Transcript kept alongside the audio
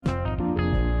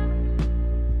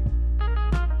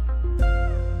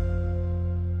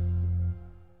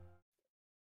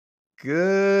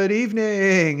Good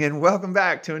evening and welcome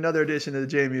back to another edition of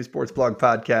the JMU Sports Blog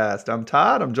Podcast. I'm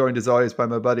Todd. I'm joined as always by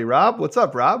my buddy Rob. What's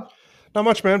up, Rob? Not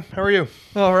much, man. How are you?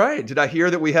 All right. Did I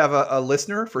hear that we have a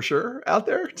listener for sure out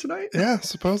there tonight? Yeah,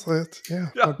 supposedly. Yeah.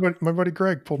 My buddy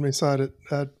Greg pulled me aside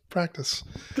at practice.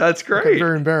 That's I'm great.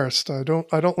 very embarrassed. I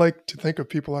don't like to think of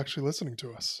people actually listening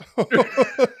to us.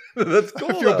 That's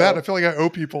cool. I feel bad. I feel like I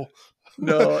owe people.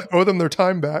 No. Owe them their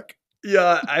time back.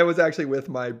 Yeah, I was actually with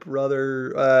my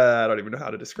brother. I don't even know how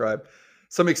to describe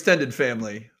some extended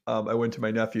family. I went to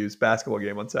my nephew's basketball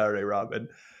game on Saturday, Rob, and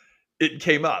it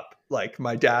came up. Like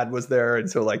my dad was there, and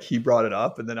so like he brought it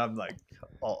up, and then I'm like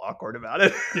all awkward about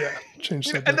it. Yeah, change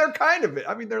subject. And they're kind of,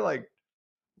 I mean, they're like,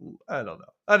 I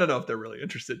don't know if they're really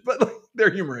interested, but like,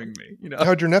 they're humoring me. You know,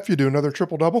 how'd your nephew do? Another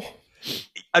triple double?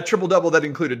 A triple double that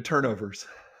included turnovers.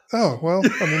 Oh well,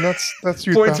 I mean that's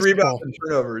youth points, basketball. Rebounds, and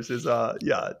turnovers is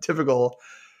typical.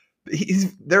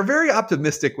 They're very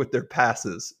optimistic with their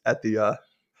passes at the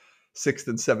 6th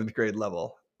and 7th grade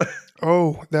level.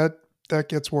 Oh, that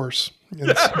gets worse. In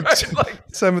Yeah, right? Like,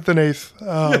 7th and 8th.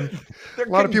 A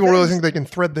lot of people really think they can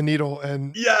thread the needle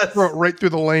and throw it right through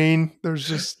the lane.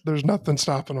 There's nothing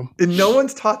stopping them. And no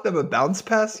one's taught them a bounce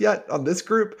pass yet on this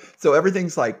group, so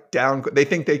everything's like down. They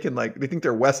think they think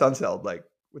they're Wes Unseld, like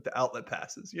with the outlet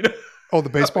passes, you know? Oh, the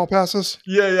baseball passes?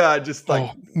 Yeah. Just like,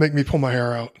 make me pull my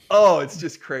hair out. Oh, it's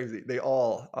just crazy. They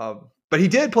all, but he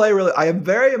did play really, I am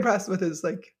very impressed with his,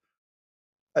 like,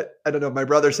 I don't know. My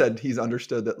brother said he's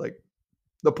understood that like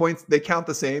the points, they count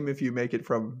the same if you make it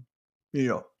from,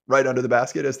 right under the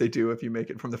basket as they do if you make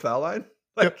it from the foul line.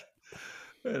 Like,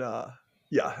 yep. And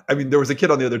yeah, I mean, there was a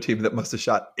kid on the other team that must've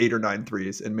shot 8 or 9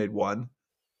 threes and made one.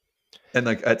 And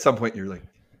like, at some point you're like,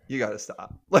 you got to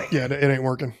stop. Like, yeah, it ain't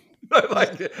working.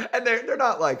 Like, and they're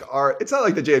not like it's not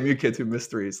like the JMU kids who miss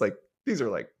threes. Like these are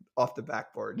like off the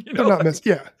backboard. They're not missed.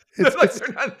 Yeah,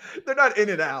 they're not in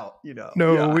and out.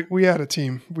 No, yeah. we had a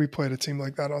team. We played a team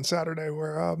like that on Saturday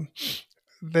where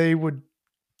they would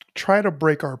try to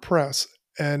break our press,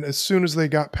 and as soon as they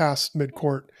got past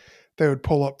midcourt, they would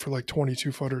pull up for like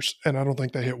 22 footers, and I don't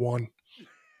think they hit one.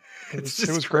 It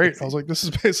was great. I was like, this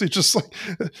is basically just like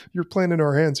you're playing into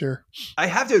our hands here. I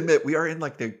have to admit, we are in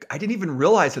like I didn't even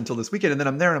realize until this weekend. And then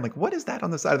I'm there and I'm like, what is that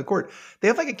on the side of the court? They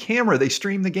have like a camera. They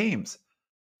stream the games.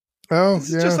 Oh,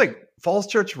 it's just like Falls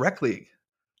Church Rec League.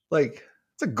 Like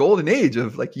it's a golden age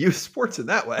of like youth sports in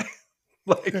that way.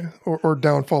 Like or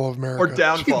downfall of America. Or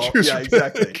downfall. Yeah,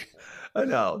 exactly. I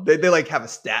know. They like have a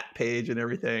stat page and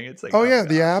everything. It's like,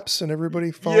 the apps and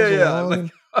everybody follows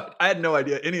along. I had no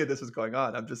idea any of this was going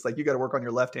on. I'm just like, you got to work on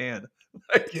your left hand.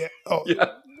 Like, yeah. Oh,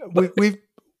 yeah.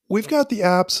 We've got the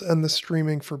apps and the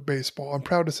streaming for baseball. I'm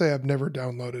proud to say I've never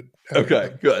downloaded.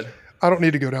 Okay, good. I don't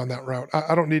need to go down that route.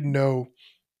 I don't need to know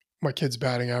my kid's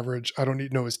batting average. I don't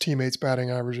need to know his teammates' batting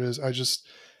averages. I just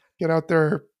get out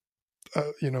there,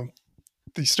 the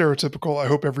stereotypical, I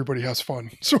hope everybody has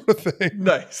fun sort of thing.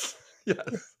 Nice.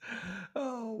 Yes.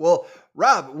 Oh, well,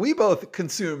 Rob, we both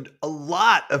consumed a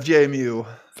lot of JMU.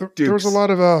 There was a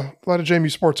lot of JMU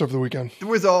sports over the weekend. There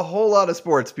was a whole lot of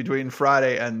sports between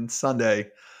Friday and Sunday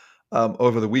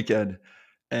over the weekend.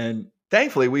 And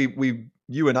thankfully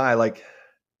you and I,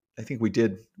 I think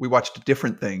we watched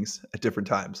different things at different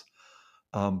times,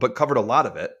 but covered a lot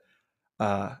of it.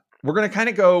 We're going to kind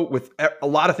of go with a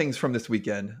lot of things from this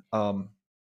weekend.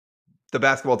 The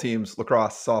basketball teams,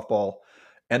 lacrosse, softball.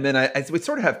 And then we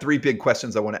sort of have 3 big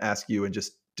questions I want to ask you and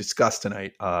just discuss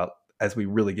tonight as we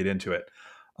really get into it.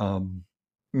 And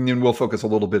we'll focus a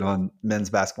little bit on men's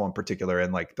basketball in particular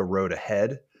and like the road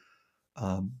ahead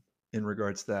in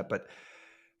regards to that. But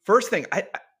first thing, I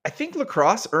think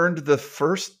lacrosse earned the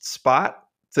first spot,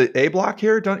 the A block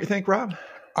here, don't you think, Rob?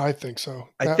 I think so.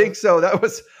 I think so.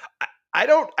 I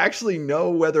don't actually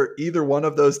know whether either one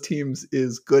of those teams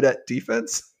is good at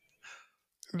defense.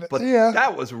 But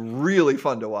that was really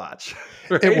fun to watch.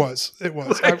 Right? It was.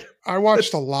 Like, I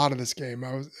watched a lot of this game.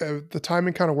 The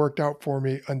timing kind of worked out for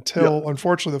me until,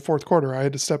 unfortunately, the fourth quarter. I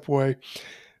had to step away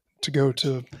to go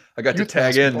to. I got to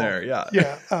tag basketball. In there. Yeah.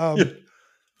 Yeah.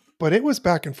 But it was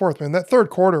back and forth, man. That third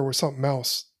quarter was something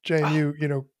else.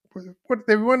 JMU,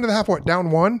 they went to the half,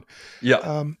 down 1?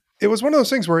 Yeah. It was one of those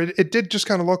things where it did just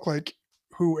kind of look like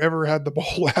whoever had the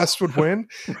ball last would win,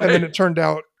 right. And then it turned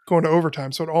out going to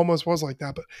overtime. So it almost was like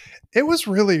that, but it was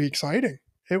really exciting.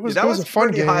 It was a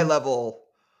fun game. High level,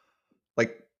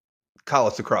 like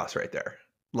college lacrosse right there.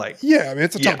 Like, yeah, I mean,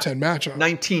 it's a top 10 matchup.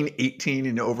 19-18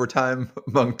 in overtime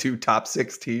among 2 top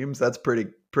 6 teams. That's pretty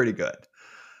good.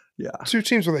 Yeah. 2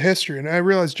 teams with a history. And I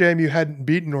realized JMU hadn't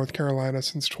beaten North Carolina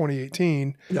since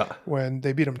 2018 when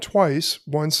they beat them twice,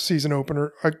 one season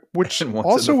opener, which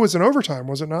also was in overtime,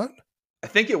 was it not? I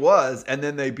think it was, and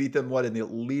then they beat them in the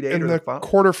Elite Eight in or the the final?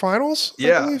 quarterfinals, I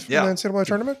Yeah, believe, in the yeah. NCAA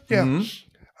tournament. Yeah. Mhm.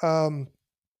 Um,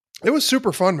 it was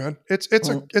super fun, man.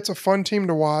 Mhm. It's a fun team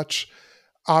to watch.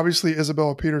 Obviously,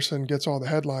 Isabella Peterson gets all the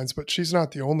headlines, but she's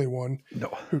not the only one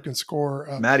No. who can score.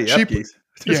 Maddie Epke.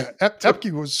 Yeah,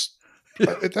 Epke was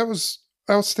Yeah. that was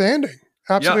outstanding,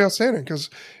 Yeah. absolutely outstanding. Because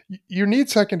you need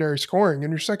secondary scoring,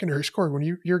 and your secondary scoring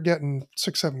when you're getting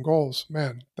 6, 7 goals,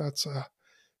 man, that's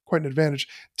quite an advantage.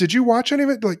 Did you watch any of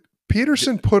it? Like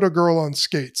Peterson put a girl on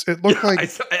skates. It looked Yeah,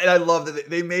 like, and I love that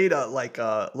they made a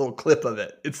little clip of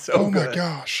it. It's so oh my good.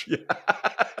 gosh. Yeah.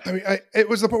 I mean, it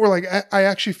was the point where like I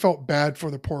actually felt bad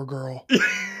for the poor girl It's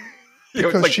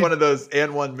because like she, one of those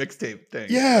and one mixtape things. Like,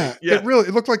 yeah, yeah. it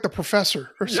looked like the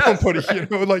professor or Yes, somebody,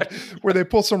 right. like where they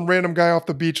pull some random guy off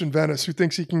the beach in Venice who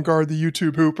thinks he can guard the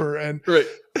YouTube hooper. And Right.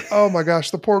 oh my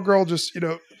gosh, the poor girl just,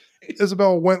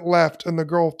 Isabel went left and the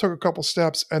girl took a couple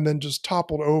steps and then just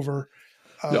toppled over.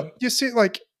 Yep. You see,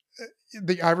 like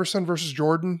the Iverson versus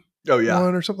Jordan Oh, yeah.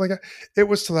 one or something like that. It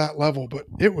was to that level, but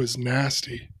it was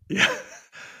nasty. Yeah.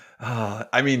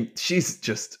 I mean, she's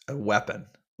just a weapon.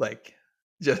 Like,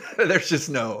 just there's just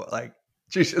no like,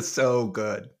 she's just so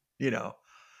good. You know.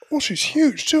 Well, she's Um,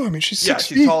 huge too. I mean, she's yeah, six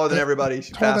she's feet. taller than everybody.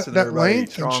 She's Tall, faster than that everybody.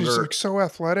 length, and she's like Stronger. so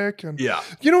athletic. And Yeah.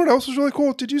 you know what else was really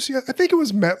cool? Did you see? I think it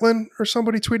was Metlin or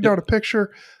somebody tweeted Yep. out a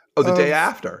picture Oh, the day of,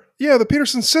 after. yeah, the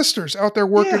Peterson sisters out there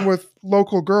working Yeah. with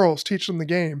local girls, teaching them the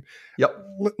game. Yep.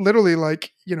 Literally,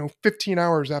 like 15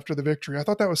 hours after the victory. I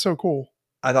thought that was so cool.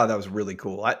 I thought that was really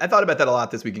cool. I thought about that a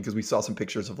lot this weekend because we saw some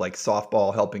pictures of like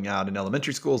softball helping out in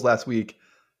elementary schools last week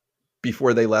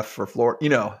before they left for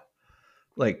Florida.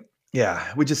 Like,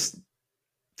 yeah,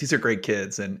 these are great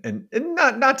kids, and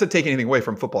not to take anything away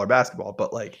from football or basketball,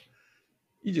 but like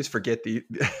you just forget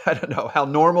I don't know how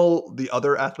normal the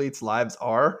other athletes' lives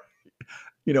are.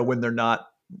 When they're not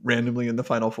randomly in the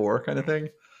Final Four kind of thing.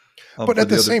 But For at the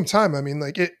the other, same time, I mean,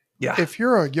 like yeah. if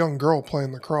you're a young girl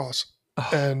playing lacrosse Oh,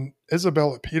 and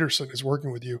Isabella Peterson is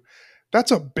working with you,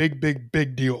 that's a big, big,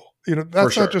 big deal. for That's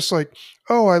not sure. just like,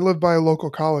 oh, I live by a local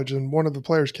college and one of the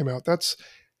players came out. That's,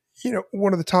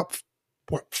 one of the top,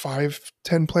 what, 5,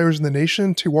 10 players in the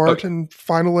nation, two Oh yeah. Arton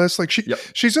finalists. Like Yep.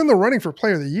 she's in the running for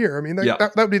player of the year. I mean, Yeah.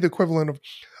 that would be the equivalent of,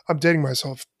 I'm dating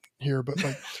myself here, but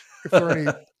like if there are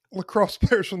any lacrosse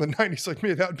players from the 90s like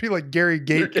me, that would be like Gary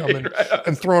Gate coming Right.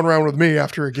 and throwing around with me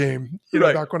after a game,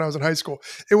 Right. back when I was in high school.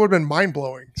 It would have been mind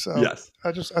blowing. So Yes.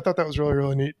 I thought that was really,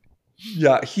 really neat.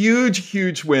 Yeah,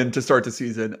 huge win to start the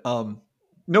season.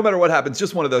 No matter what happens,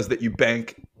 just one of those that you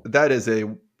bank. That is a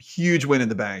huge win in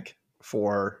the bank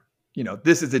for,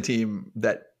 this is a team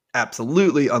that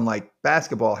absolutely, unlike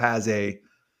basketball, has they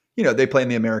play in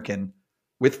the American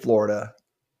with Florida.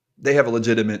 They have a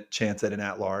legitimate chance at an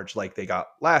at-large like they got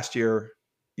last year.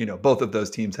 Both of those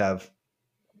teams have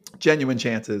genuine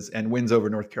chances and wins over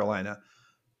North Carolina.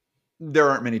 There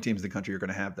aren't many teams in the country who are going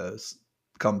to have those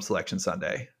come Selection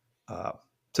Sunday.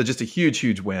 So just a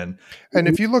huge win. And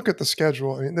if you look at the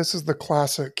schedule, I mean, this is the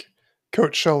classic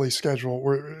Coach Shelley schedule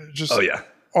where Oh just yeah,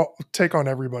 take on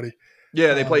everybody.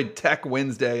 yeah. They played Tech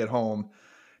Wednesday at home.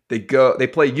 They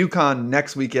play UConn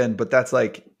next weekend, but that's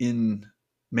like in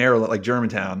Maryland, like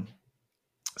Germantown.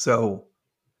 So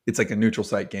it's like a neutral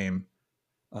site game.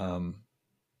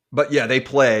 But yeah, they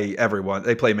play everyone.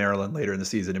 They play Maryland later in the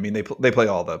season. I mean, they play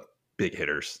all the big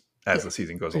hitters as the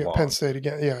season goes along. Penn State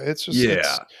again. Yeah, it's just they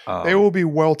um, will be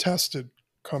well tested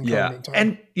come yeah. tournament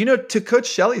time. And to Coach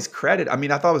Shelley's credit, I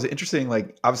mean, I thought it was interesting.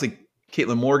 Like obviously,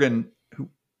 Caitlin Morgan, who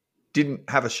didn't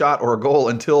have a shot or a goal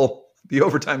until the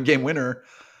overtime game winner,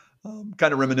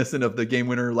 kind of reminiscent of the game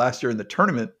winner last year in the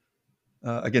tournament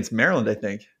against Maryland, I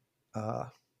think,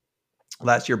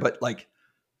 last year. But like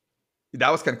that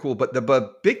was kind of cool. But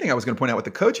the big thing I was going to point out with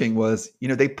the coaching was,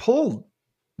 they pulled.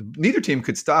 Neither team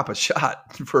could stop a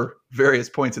shot for various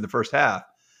points in the first half.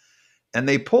 And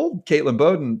they pulled Caitlin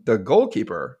Bowden, the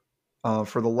goalkeeper,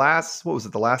 for the last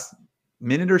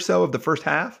minute or so of the first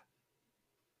half.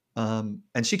 And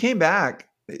she came back.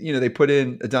 They put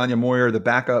in Adanya Moyer, the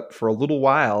backup, for a little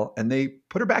while, and they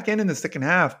put her back in the second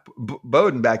half,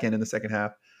 Bowden back in the second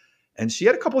half. And she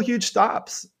had a couple of huge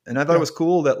stops. And I thought it was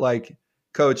cool that like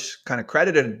Coach kind of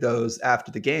credited those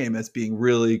after the game as being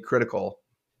really critical.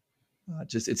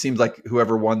 It seems like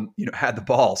whoever won, had the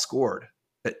ball scored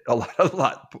a lot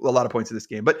of points in this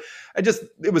game. But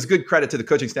it was good credit to the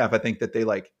coaching staff. I think that they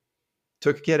like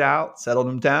took a kid out, settled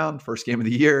him down. First game of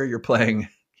the year, you're playing,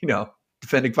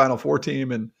 defending Final Four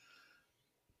team, and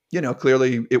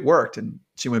clearly it worked. And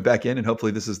she went back in, and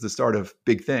hopefully this is the start of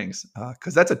big things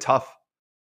because that's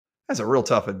a real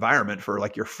tough environment for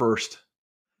like your first.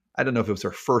 I don't know if it was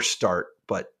her first start,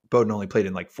 but Bowden only played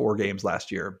in like 4 games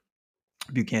last year.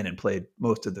 Buchanan played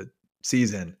most of the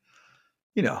season.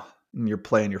 And you're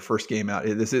playing your first game out.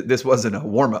 This wasn't a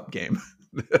warm up game.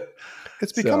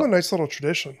 It's become a So nice little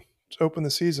tradition to open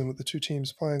the season with the two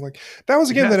teams playing. Like that was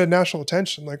a game that yes. had national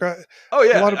attention. Like a Oh lot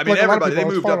yeah. of I mean, like a lot of everybody, people they I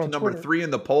moved followed up to on number Twitter. 3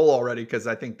 in the poll already because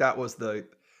I think that was the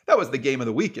game of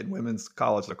the week in women's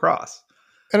college lacrosse.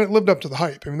 And it lived up to the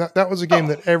hype. I mean, that was a game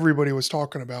that everybody was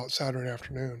talking about Saturday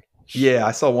afternoon. Yeah,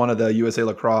 I saw one of the USA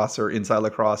Lacrosse or Inside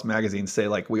Lacrosse magazines say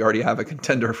like we already have a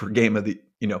contender for game of the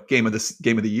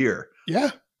year.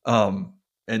 Yeah.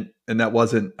 And that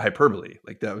wasn't hyperbole.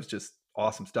 Like that was just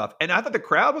awesome stuff. And I thought the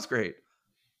crowd was great.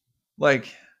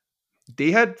 Like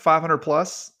they had 500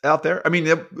 plus out there. I mean,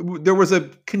 there was a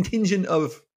contingent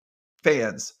of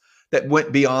fans that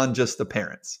went beyond just the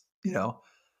parents,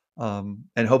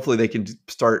 and hopefully they can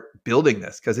start building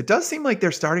this because it does seem like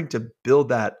they're starting to build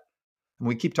that. And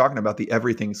we keep talking about the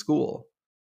everything school.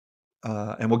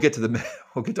 And we'll get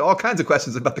to all kinds of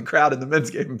questions about the crowd in the men's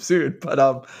game soon.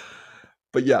 But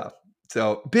yeah.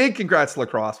 So big congrats to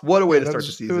lacrosse. What a way to start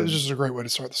the season. It was just a great way to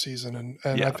start the season.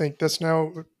 And Yeah. I think that's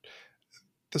now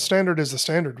the standard is the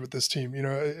standard with this team.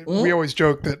 Mm-hmm. We always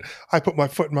joke that I put my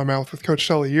foot in my mouth with Coach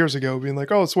Shelley years ago, being like,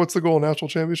 "Oh, so what's the goal? National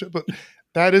championship?" But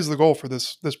that is the goal for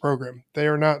this program. They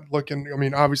are not looking. I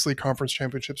mean, obviously, conference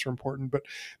championships are important, but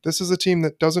this is a team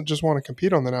that doesn't just want to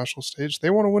compete on the national stage; they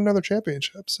want to win another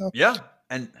championship. So yeah,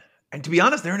 and to be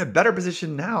honest, they're in a better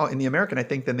position now in the American, I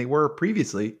think, than they were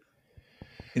previously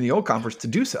in the old conference to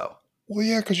do so. Well,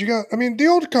 yeah, because the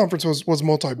old conference was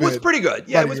multi-bid. Was pretty good.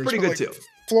 Yeah, it was pretty good too.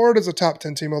 Florida's a top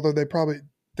 10 team, although they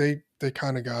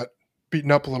kind of got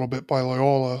beaten up a little bit by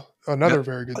Loyola, another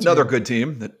good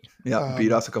team that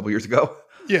beat us a couple years ago.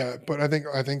 Yeah, but I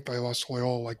think they lost to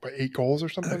Loyola like by 8 goals or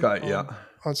something. Okay,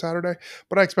 on Saturday.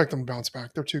 But I expect them to bounce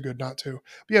back. They're too good not to.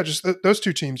 But yeah, just those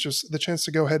two teams, just the chance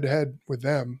to go head to head with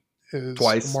them is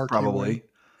twice probably.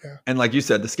 Yeah, and like you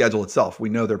said, the schedule itself, we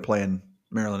know they're playing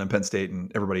Maryland and Penn State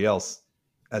and everybody else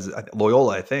as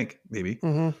Loyola, I think maybe.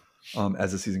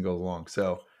 As the season goes along.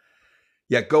 So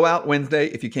yeah, go out Wednesday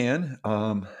if you can.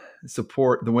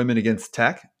 Support the women against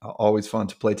Tech. Always fun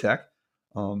to play Tech.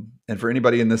 And for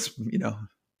anybody in this,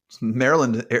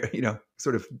 Maryland,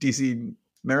 sort of DC,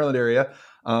 Maryland area,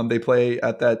 they play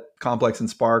at that complex in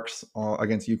Sparks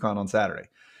against UConn on Saturday.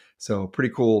 So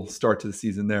pretty cool start to the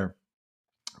season there.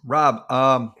 Rob,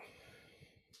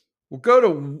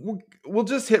 we'll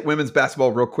just hit women's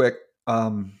basketball real quick.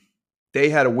 They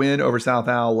had a win over South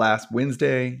Al last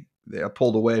Wednesday. They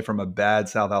pulled away from a bad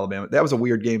South Alabama. That was a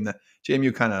weird game that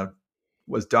JMU kind of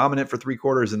was dominant for 3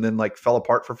 quarters and then like fell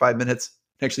apart for 5 minutes.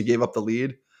 Actually gave up the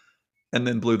lead and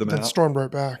then blew them out. Then stormed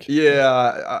right back.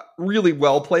 Yeah, really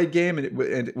well played game, and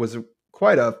it was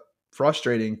quite a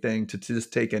frustrating thing to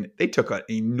just take in. They took an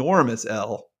enormous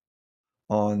L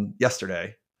on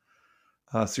yesterday,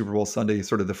 Super Bowl Sunday,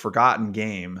 sort of the forgotten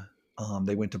game.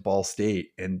 They went to Ball State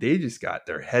and they just got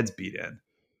their heads beat in.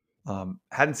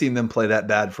 Hadn't seen them play that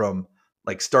bad from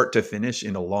like start to finish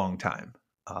in a long time.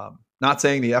 Not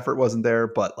saying the effort wasn't there,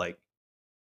 but like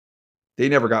they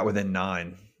never got within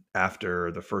 9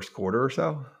 after the first quarter or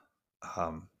so.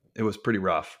 It was pretty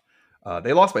rough.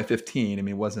 They lost by 15. I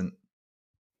mean, it wasn't,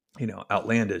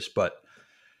 outlandish, but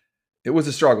it was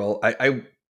a struggle.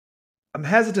 I'm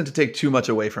hesitant to take too much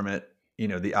away from it.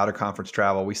 The out of conference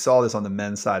travel. We saw this on the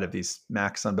men's side of these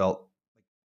MAC Sunbelt.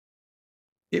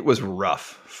 It was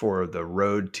rough for the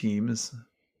road teams.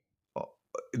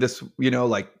 This,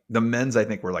 like the men's, I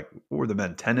think were the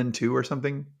men 10-2 or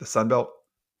something? The Sunbelt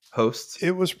hosts.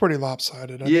 It was pretty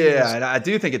lopsided. And I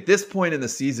do think at this point in the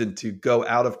season to go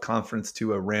out of conference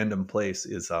to a random place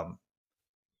is an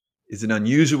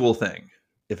unusual thing,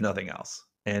 if nothing else.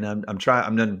 And I'm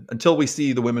trying until we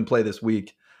see the women play this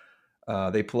week.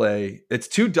 They play, it's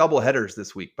 2 double headers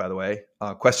this week, by the way.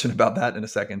 Question about that in a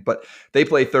second. But they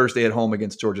play Thursday at home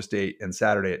against Georgia State and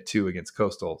Saturday at 2 against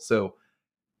Coastal. So,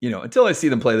 until I see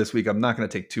them play this week, I'm not going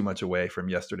to take too much away from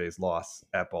yesterday's loss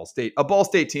at Ball State. A Ball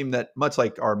State team that, much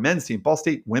like our men's team, Ball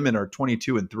State women are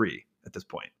 22-3 at this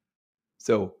point.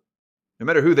 So no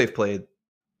matter who they've played,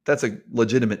 that's a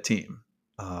legitimate team.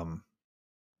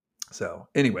 So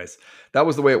anyways, that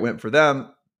was the way it went for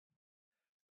them.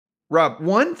 Rob,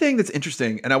 one thing that's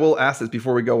interesting, and I will ask this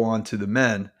before we go on to the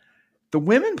men, the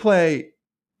women play,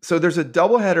 so there's a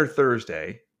doubleheader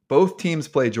Thursday. Both teams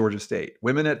play Georgia State,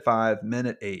 women at 5, men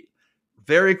at 8.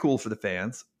 Very cool for the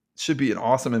fans. Should be an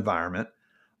awesome environment.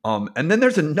 And then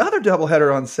there's another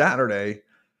doubleheader on Saturday,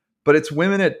 but it's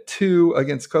women at 2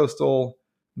 against Coastal,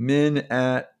 men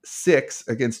at 6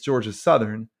 against Georgia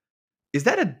Southern. Is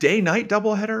that a day-night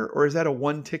doubleheader or is that a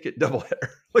 1-ticket doubleheader?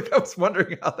 Like I was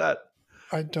wondering how that.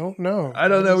 I don't know. I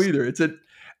don't know either.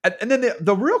 And then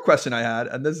the real question I had,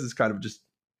 and this is kind of just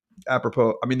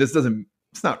apropos. I mean, this doesn't.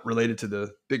 It's not related to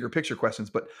the bigger picture questions,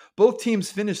 but both teams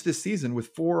finished this season with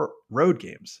 4 road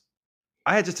games.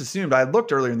 I had just assumed. I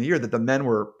looked earlier in the year that the men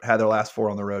had their last 4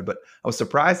 on the road, but I was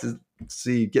surprised to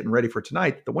see getting ready for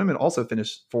tonight. The women also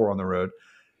finished 4 on the road.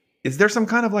 Is there some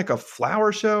kind of like a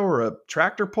flower show or a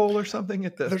tractor pull or something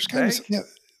at the There's kind of bank? yeah,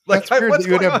 Like, that's weird that what's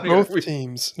you would going have on here? both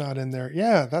teams not in there.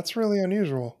 Yeah, that's really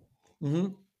unusual.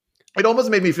 Mhm. It almost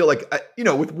made me feel like,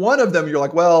 with one of them, you're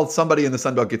like, well, somebody in the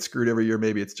Sun Belt gets screwed every year.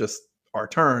 Maybe it's just our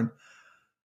turn,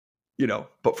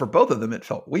 But for both of them, it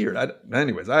felt weird.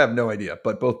 Anyways, I have no idea.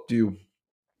 But both do,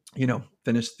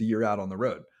 finish the year out on the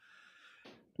road.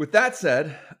 With that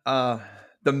said,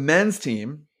 the men's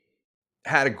team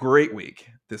had a great week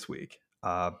this week.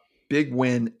 Big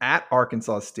win at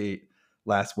Arkansas State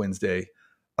last Wednesday.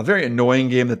 A very annoying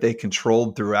game that they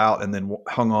controlled throughout and then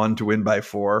hung on to win by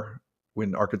 4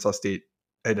 when Arkansas State,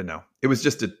 I don't know. It was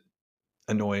just an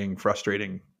annoying,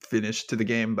 frustrating finish to the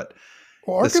game, but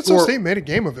Well, the Arkansas score, State made a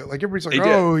game of it. Like everybody's like, they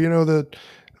did. oh, the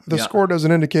Yeah. score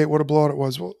doesn't indicate what a blowout it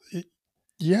was. Well,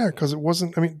 yeah, because it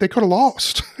wasn't. I mean, they could have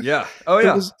lost. Yeah. Oh, It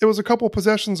yeah. was it was a couple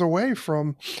possessions away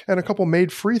from and a couple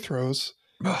made free throws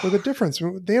were the difference. I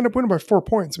mean, they ended up winning by 4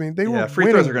 points. I mean, they were Yeah. Free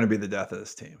throws are winning. going to be the death of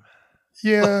this team.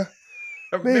 Yeah,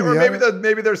 Or maybe.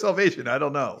 maybe their salvation. I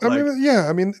don't know. I mean, yeah.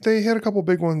 I mean, they had a couple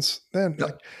big ones then.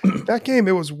 Yep. Like that game,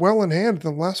 it was well in hand in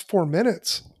the last 4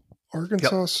 minutes.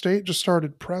 Arkansas Yep. State just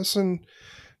started pressing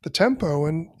the tempo,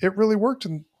 and it really worked.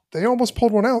 And they almost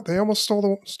pulled one out. They almost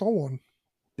stole one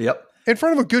Yep. in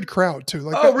front of a good crowd too.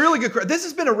 Like Oh, that. really good. This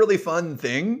has been a really fun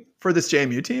thing for this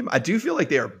JMU team. I do feel like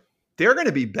they're going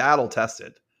to be battle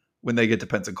tested when they get to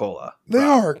Pensacola. They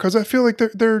are because I feel like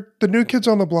they're the new kids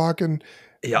on the block, and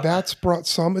Yeah. that's brought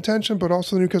some attention. But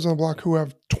also the new kids on the block who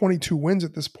have 22 wins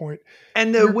at this point.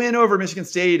 And the win over Michigan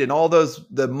State and all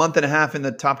the month and a half in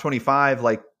the top 25,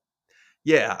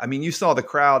 yeah, I mean, you saw the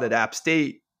crowd at App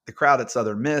State, the crowd at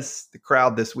Southern Miss, the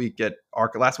crowd last week at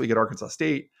Arkansas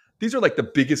State. These are like the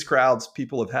biggest crowds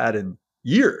people have had in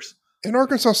years. And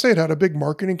Arkansas State had a big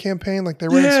marketing campaign. Like they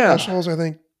ran Yeah. specials, I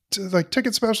think, like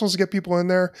ticket specials to get people in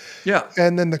there. Yeah.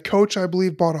 And then the coach, I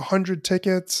believe, bought 100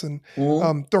 tickets, and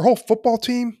Mhm. their whole football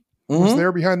team was Mhm.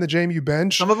 there behind the JMU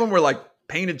bench. Some of them were like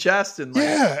painted chest and like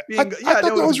Yeah, I being, thought that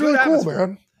it was a good really cool, atmosphere.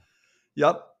 man.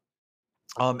 Yep.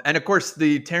 And of course,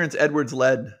 the Terrence Edwards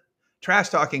led trash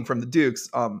talking from the Dukes,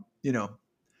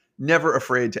 never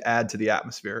afraid to add to the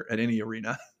atmosphere at any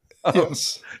arena.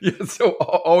 Yes. Yeah, so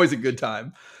always a good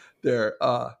time there.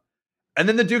 And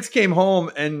then the Dukes came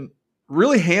home and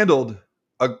really handled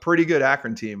a pretty good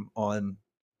Akron team on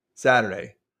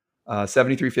Saturday,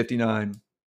 73-59.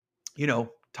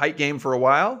 Tight game for a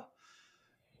while.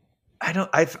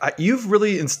 You've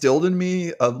really instilled in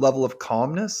me a level of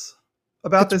calmness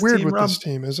about It's this weird team, with Rob. this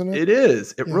team, isn't it? It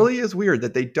is. It Yeah. really is weird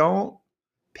that they don't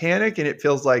panic, and it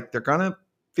feels like they're gonna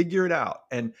figure it out.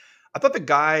 And I thought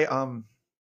the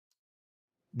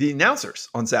announcers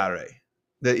on Saturday,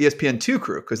 the ESPN2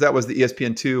 crew, because that was the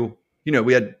ESPN2.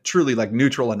 We had truly like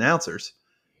neutral announcers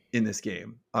in this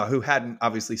game who hadn't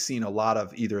obviously seen a lot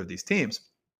of either of these teams,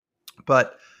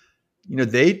 but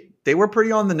they were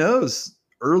pretty on the nose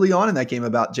early on in that game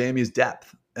about JMU's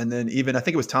depth. And then even I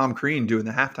think it was Tom Crean doing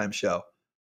the halftime show,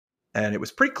 and it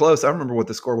was pretty close. I don't remember what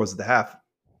the score was at the half,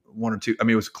 1 or 2. I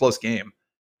mean, it was a close game.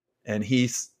 And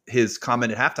his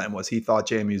comment at halftime was he thought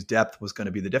JMU's depth was going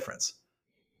to be the difference.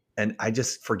 And I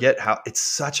just forget how it's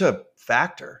such a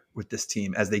factor with this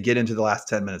team as they get into the last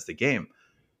 10 minutes of the game.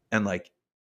 And like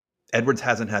Edwards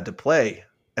hasn't had to play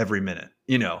every minute,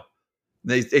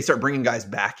 they start bringing guys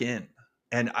back in.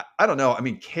 And I don't know. I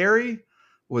mean, Carey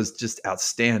was just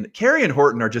outstanding. Carey and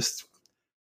Horton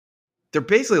they're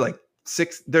basically like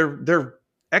they're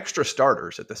extra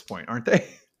starters at this point, aren't they?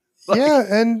 Yeah,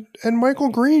 and Michael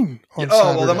Green on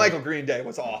Saturday. The Michael Green day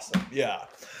was awesome. Yeah.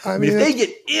 I mean, mean, if they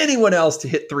get anyone else to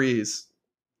hit threes,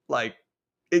 like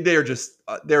they're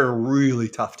a really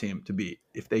tough team to beat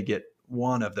if they get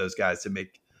one of those guys to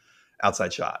make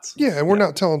outside shots. Yeah, and we're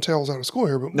not telling tales out of school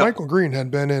here, but No. Michael Green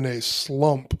had been in a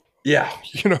slump. Yeah.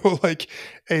 Like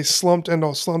a slumped end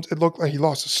all slumps. It looked like he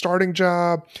lost his starting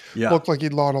job. Yeah. Looked like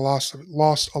he'd lost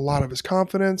a lot of his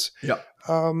confidence. Yeah.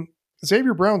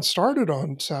 Xavier Brown started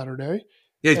on Saturday.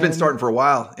 Yeah, he's been starting for a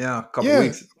while. Yeah, a couple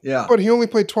weeks. Yeah. But he only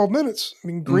played 12 minutes. I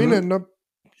mean, Green Mhm. ended up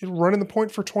running the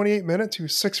point for 28 minutes. He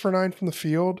was 6 for 9 from the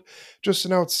field. Just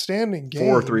an outstanding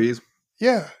game. 4 threes.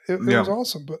 Yeah, it was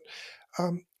awesome. But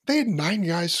they had 9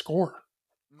 guys score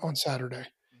on Saturday.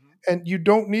 And you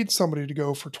don't need somebody to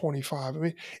go for 25. I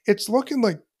mean, it's looking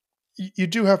like you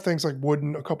do have things like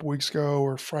Wooden a couple weeks ago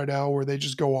or Friedel where they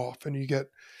just go off and you get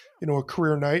a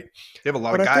career night. They have a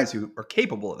lot But of guys who are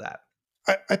capable of that.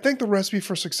 I think the recipe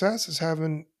for success is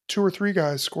having two or three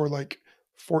guys score like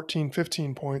 14,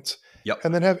 15 points Yep.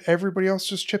 and then have everybody else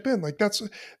just chip in. Like that's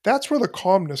where the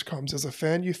calmness comes as a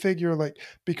fan. You figure like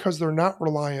because they're not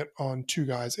reliant on two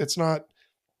guys. It's not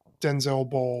Denzel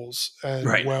Bowles and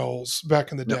Right. Wells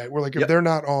back in the Yep. day. Where like if Yep. they're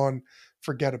not on,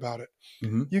 forget about it.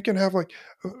 Mm-hmm. You can have like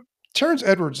Terrence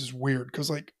Edwards is weird because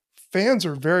like fans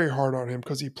are very hard on him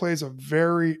because he plays a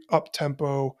very up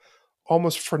tempo,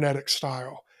 almost frenetic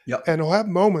style, Yep. and he'll have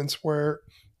moments where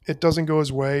it doesn't go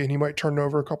his way and he might turn it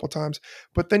over a couple of times.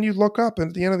 But then you look up and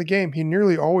at the end of the game, he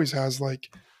nearly always has like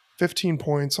 15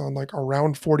 points on like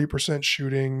around 40%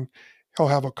 shooting. He'll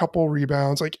have a couple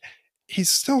rebounds. Like he's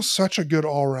still such a good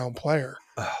all around player.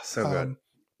 Oh, so good.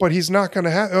 But he's not going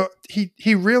to have.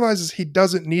 He realizes he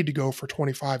doesn't need to go for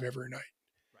 25 every night.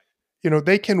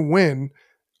 They can win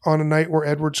on a night where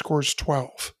Edwards scores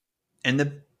 12. And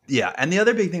the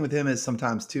other big thing with him is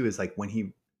sometimes too is like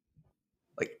when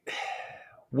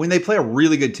they play a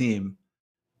really good team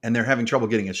and they're having trouble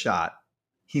getting a shot,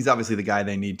 he's obviously the guy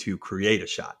they need to create a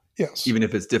shot. Yes. Even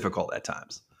if it's difficult at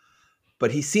times.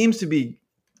 But he seems to be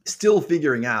still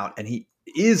figuring out, and he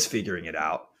is figuring it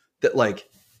out, that like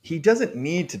he doesn't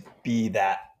need to be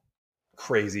that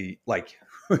crazy. Like,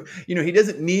 he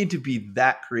doesn't need to be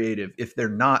that creative if they're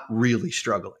not really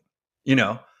struggling. He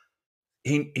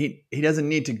doesn't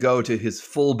need to go to his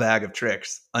full bag of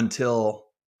tricks until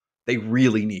they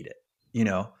really need it.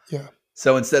 Yeah.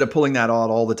 So instead of pulling that out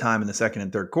all the time in the second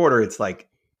and third quarter, it's like,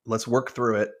 let's work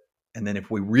through it. And then if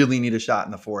we really need a shot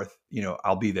in the fourth,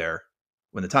 I'll be there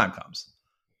when the time comes.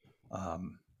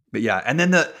 But yeah. And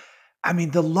then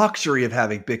the luxury of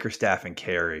having Bickerstaff and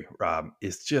Carey, Rob,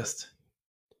 is just,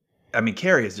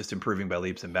 Carey is just improving by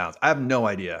leaps and bounds. I have no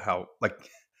idea how,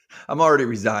 I'm already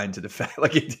resigned to the fact,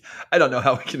 I don't know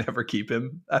how we can ever keep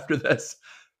him after this,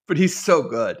 but he's so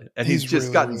good. And he's just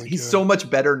really, gotten, really he's good. so much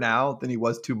better now than he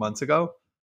was 2 months ago.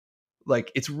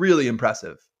 It's really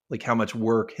impressive, how much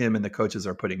work him and the coaches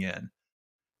are putting in,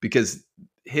 because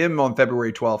him on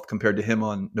February 12th compared to him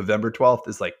on November 12th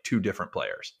is like two different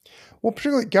players. Well,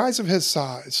 particularly guys of his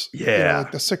size, Yeah.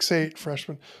 like the 6'8"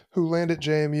 freshmen who land at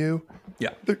JMU.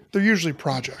 Yeah. They're usually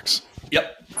projects.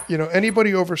 Yep.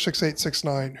 Anybody over 6'8",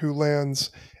 6'9" who lands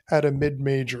at a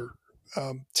mid-major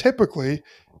typically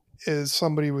is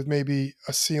somebody with maybe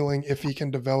a ceiling if he can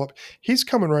develop. He's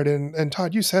coming right in, and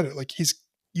Todd, you said it,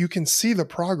 you can see the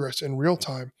progress in real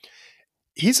time.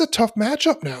 He's a tough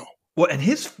matchup now. Well, and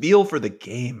his feel for the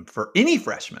game for any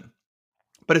freshman,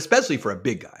 but especially for a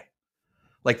big guy,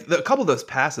 a couple of those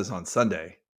passes on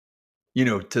Sunday,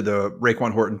 to the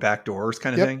Raekwon Horton backdoors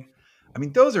kind of thing.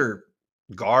 Those are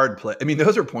guard play.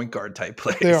 those are point guard type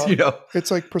plays. They are. It's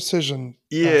like precision.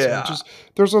 Yeah.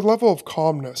 There's a level of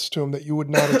calmness to him that you would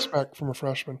not expect from a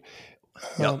freshman.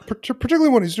 Yep. Particularly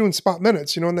when he's doing spot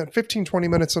minutes, in that 15, 20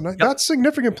 minutes a night. Yep. That's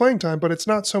significant playing time, but it's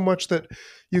not so much that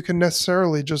you can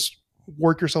necessarily just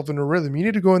work yourself into a rhythm. You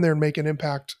need to go in there and make an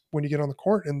impact when you get on the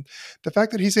court. And the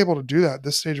fact that he's able to do that at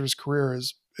this stage of his career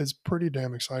is pretty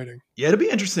damn exciting. Yeah, it'll be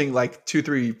interesting 2,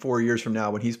 3, 4 years from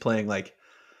now when he's playing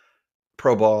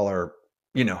pro ball or,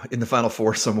 in the Final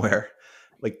Four somewhere.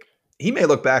 He may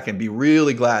look back and be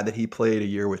really glad that he played a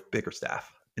year with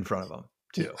Bickerstaff in front of him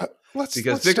too.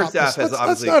 Because Bickerstaff has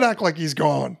obviously. Let's not act like he's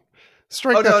gone.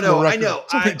 Oh, no, I know.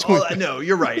 I know.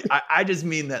 You're right. I just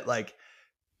mean that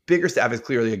Bickerstaff is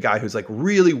clearly a guy who's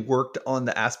really worked on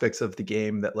the aspects of the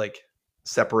game that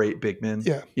separate big men.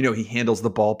 Yeah. He handles the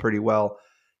ball pretty well.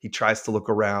 He tries to look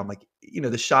around.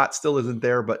 The shot still isn't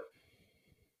there, but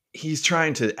he's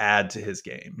trying to add to his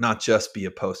game, not just be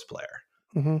a post player.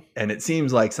 Mm-hmm. And it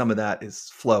seems like some of that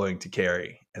is flowing to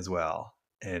Carey as well.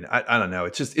 And I don't know.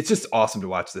 It's just awesome to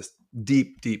watch this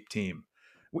deep, deep team.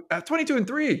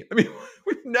 22-3.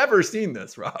 We've never seen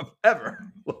this, Rob, ever.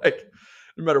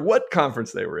 No matter what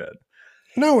conference they were in.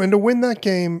 No, and to win that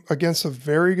game against a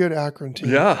very good Akron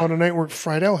team on a night where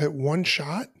Friedel hit one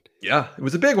shot. Yeah, it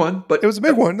was a big one, but it was a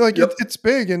big one. It's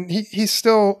big, and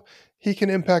he can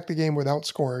impact the game without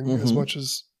scoring as much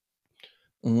as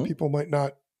people might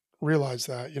not realize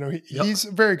that. He's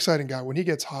a very exciting guy when he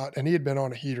gets hot, and he had been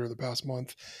on a heater the past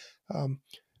month.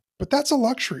 But that's a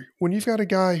luxury when you've got a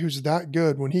guy who's that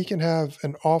good, when he can have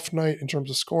an off night in terms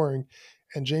of scoring,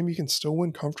 and Jamie can still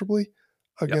win comfortably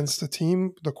against the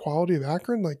team, the quality of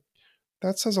Akron.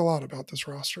 That says a lot about this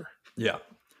roster. Yeah.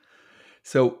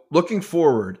 So looking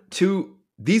forward to,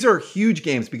 these are huge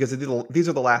games because these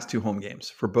are the last two home games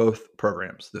for both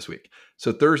programs this week.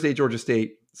 So Thursday, Georgia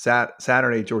State,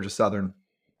 Saturday, Georgia Southern,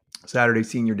 Saturday,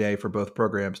 Senior Day for both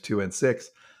programs, 2 and 6.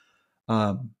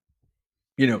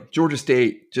 Georgia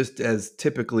State, just as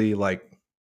typically like,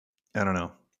 I don't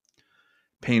know,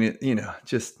 painted,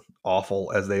 just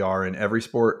awful as they are in every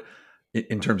sport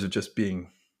in terms of just being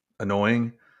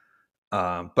annoying,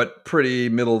 but pretty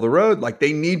middle of the road. Like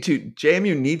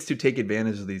JMU needs to take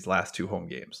advantage of these last two home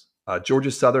games.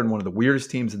 Georgia Southern, one of the weirdest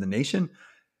teams in the nation.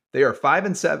 They are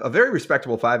 5-7, a very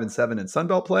respectable 5-7 in Sun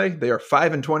Belt play. They are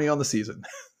 5-20 on the season.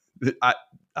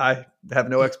 I have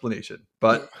no explanation, Yeah.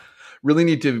 but really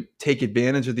need to take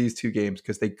advantage of these two games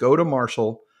because they go to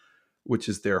Marshall, which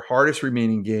is their hardest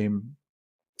remaining game.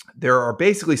 There are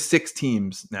basically 6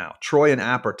 teams now. Troy and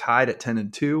App are tied at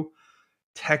 10-2.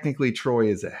 Technically, Troy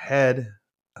is ahead,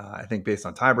 I think, based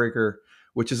on tiebreaker,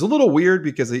 which is a little weird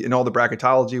because in all the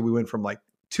bracketology, we went from like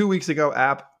 2 weeks ago,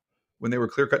 App, when they were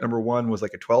clear cut number 1, was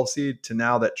like a 12 seed, to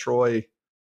now that Troy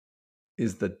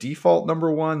is the default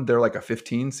number 1, they're like a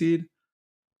 15 seed.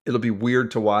 It'll be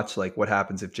weird to watch like what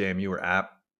happens if JMU or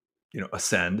App,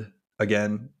 ascend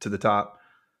again to the top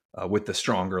with the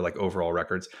stronger like overall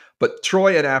records. But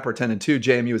Troy and App are 10-2.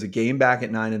 JMU is a game back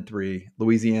at 9-3.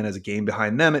 Louisiana is a game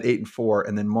behind them at 8-4,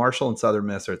 and then Marshall and Southern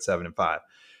Miss are at 7-5.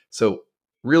 So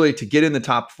really, to get in the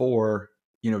top 4,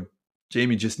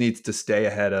 JMU just needs to stay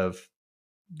ahead of.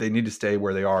 They need to stay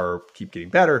where they are or keep getting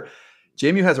better.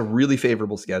 JMU has a really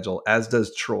favorable schedule, as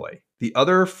does Troy. The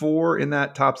other 4 in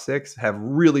that top 6 have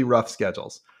really rough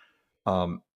schedules.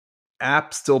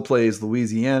 App still plays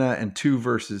Louisiana and 2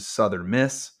 versus Southern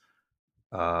Miss.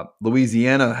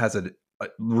 Louisiana has a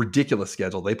ridiculous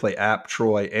schedule. They play App,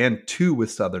 Troy, and 2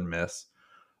 with Southern Miss.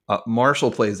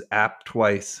 Marshall plays App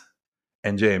twice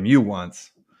and JMU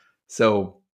once.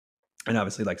 So, and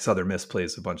obviously, like Southern Miss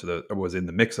plays a bunch of those, or was in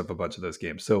the mix of a bunch of those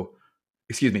games. So,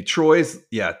 excuse me, Troy's,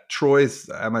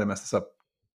 I might have messed this up.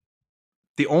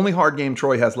 The only hard game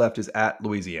Troy has left is at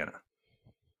Louisiana.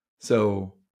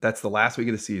 So that's the last week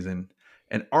of the season.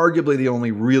 And arguably the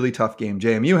only really tough game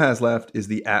JMU has left is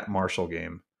the at Marshall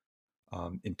game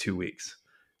in 2 weeks.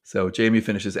 So JMU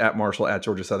finishes at Marshall, at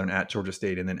Georgia Southern, at Georgia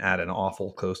State, and then at an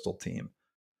awful Coastal team.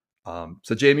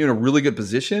 So JMU in a really good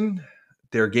position.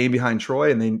 They're a game behind Troy,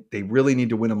 and they really need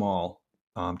to win them all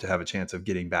to have a chance of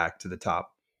getting back to the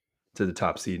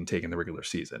top seed and taking the regular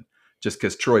season, just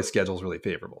because Troy's schedule is really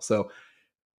favorable. So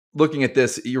looking at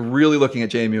this, you're really looking at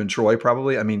JMU and Troy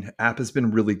probably. I mean, App has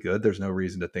been really good. There's no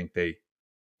reason to think they've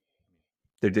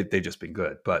just been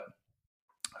good, but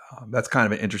that's kind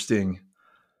of an interesting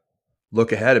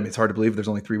look ahead. I mean, it's hard to believe there's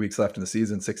only 3 weeks left in the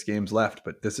season, 6 games left,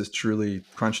 but this is truly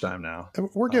crunch time now. And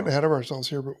we're getting ahead of ourselves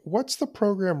here, but what's the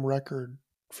program record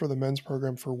for the men's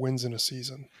program for wins in a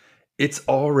season? It's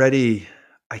already,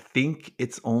 I think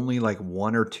it's only like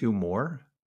 1 or 2 more.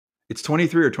 It's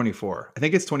 23 or 24. I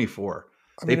think it's 24.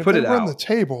 I mean, they put if it they run out. the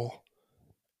table.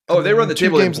 Oh, they run the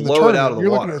table and blow it out of the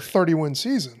you're water. You're looking at a 30-win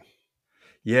season.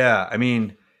 Yeah, I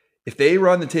mean, if they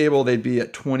run the table, they'd be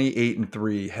at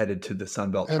 28-3 headed to the Sun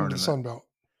Belt tournament. The Sun Belt.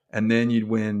 And then you'd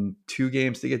win 2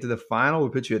 games to get to the final,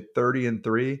 would put you at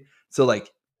 30-3. So like,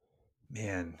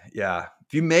 man, yeah.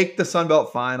 If you make the Sun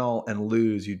Belt final and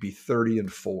lose, you'd be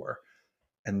 30-4.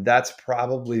 And that's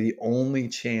probably the only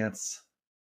chance.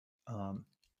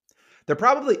 There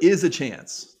probably is a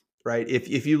chance, right?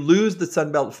 If you lose the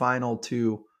Sun Belt final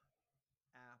to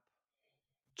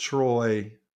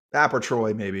App or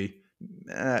Troy, maybe.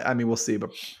 I mean, we'll see,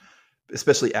 but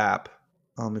especially App.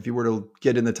 If you were to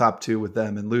get in the top 2 with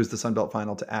them and lose the Sun Belt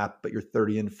final to App, but you're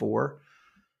 30-4,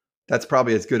 that's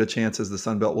probably as good a chance as the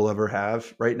Sun Belt will ever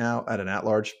have right now at an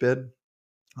at-large bid.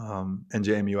 And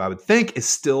JMU, I would think,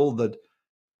 is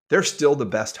they're still the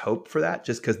best hope for that,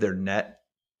 just because they're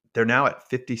now at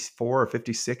 54 or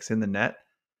 56 in the net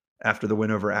after the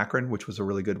win over Akron, which was a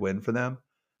really good win for them.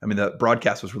 I mean, the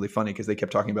broadcast was really funny because they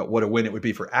kept talking about what a win it would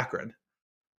be for Akron.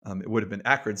 It would have been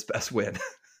Akron's best win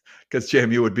because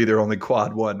JMU would be their only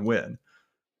quad 1 win.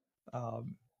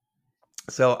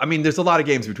 So, I mean, there's a lot of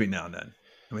games between now and then.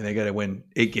 I mean, they got to win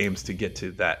 8 games to get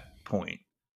to that point.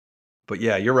 But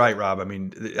yeah, you're right, Rob. I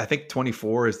mean, I think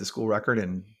 24 is the school record,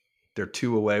 and they're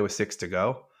 2 away with 6 to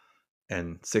go.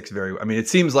 And 6 it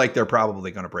seems like they're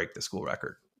probably going to break the school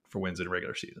record for wins in a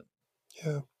regular season.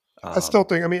 Yeah. I still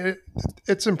think, I mean,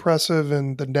 it's impressive,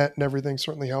 and the net and everything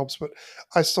certainly helps, but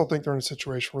I still think they're in a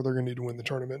situation where they're going to need to win the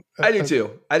tournament. I do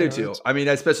too. I mean,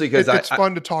 especially because it's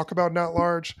fun to talk about not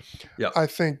large. Yeah. I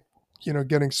think,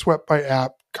 getting swept by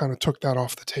App kind of took that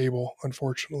off the table,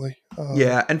 unfortunately.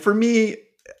 Yeah. And for me,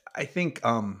 I think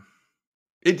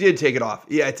it did take it off.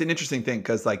 Yeah. It's an interesting thing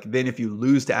because like then if you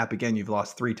lose to App again, you've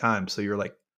lost 3 times. So you're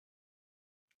like,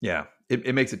 yeah,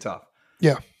 it makes it tough.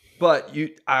 Yeah. But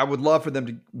I would love for them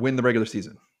to win the regular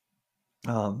season,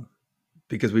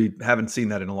 because we haven't seen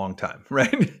that in a long time,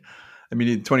 right? I mean,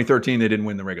 in 2013, they didn't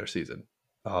win the regular season.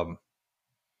 Um,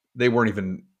 they weren't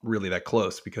even really that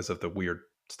close because of the weird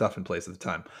stuff in place at the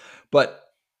time. But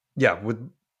yeah,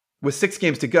 with 6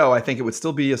 games to go, I think it would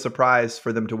still be a surprise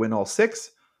for them to win all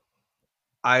 6.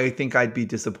 I think I'd be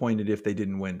disappointed if they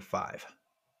didn't win 5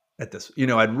 at this.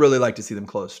 I'd really like to see them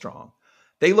close strong.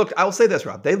 I'll say this,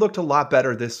 Rob, they looked a lot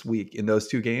better this week in those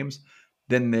 2 games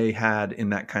than they had in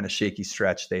that kind of shaky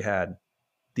stretch they had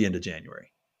the end of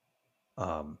January.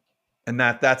 And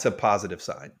that's a positive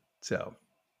sign. So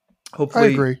I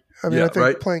hopefully, agree. I mean, yeah, I think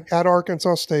right. playing at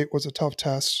Arkansas State was a tough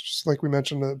test. Just like we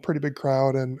mentioned, a pretty big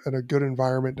crowd and a good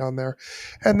environment down there.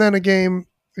 And then a game,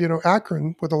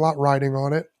 Akron with a lot riding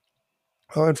on it,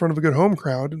 in front of a good home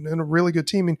crowd and a really good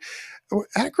team. I mean,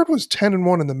 Akron was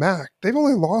 10-1 in the MAC. They've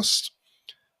only lost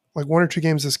like 1 or 2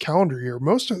 games this calendar year.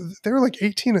 They were like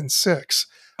 18-6.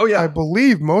 Oh I yeah,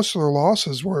 believe most of their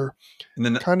losses were and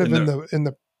then kind of in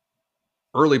the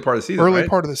early part of the season, early right?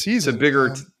 part of the To season.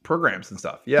 bigger programs and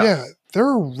stuff. Yeah. Yeah,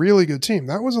 they're a really good team.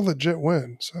 That was a legit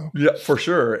win. So Yeah, for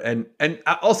sure. And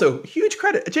also huge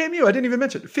credit JMU. I didn't even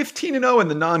mention 15-0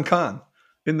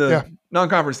 in the yeah,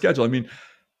 non-conference schedule. I mean,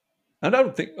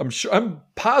 I'm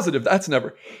positive that's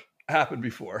never happened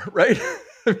before, right?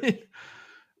 I mean,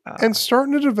 and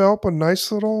starting to develop a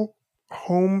nice little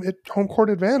home court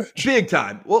advantage. big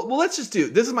time. Well, let's just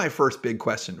this is my first big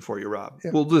question for you, Rob. Yeah.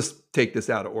 We'll just take this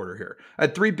out of order here. I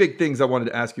had 3 big things I wanted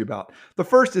to ask you about. The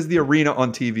first is the arena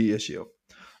on TV issue.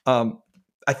 I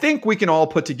think we can all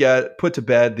put to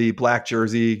bed the black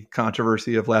jersey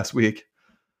controversy of last week.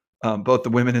 Both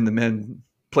the women and the men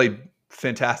played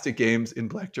fantastic games in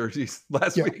black jerseys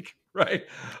last Yeah. week, right?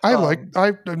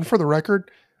 And for the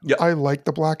record, Yeah. I like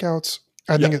the blackouts.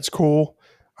 I think it's cool.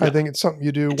 Yeah. I think it's something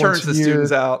you do It once turns a the year.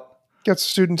 students out. Gets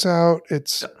students out.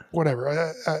 It's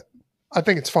whatever. I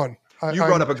think it's fun. You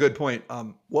brought up a good point.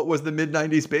 What was the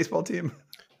mid-90s baseball team?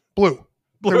 Blue.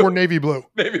 They were navy blue.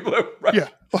 Navy blue, right? Yeah.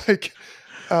 Like,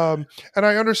 and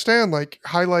I understand like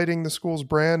highlighting the school's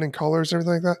brand and colors and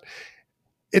everything like that.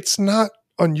 It's not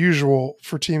unusual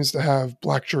for teams to have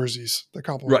black jerseys that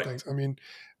complement things. I mean,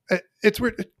 it's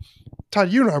weird.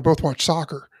 Todd, you and I both watch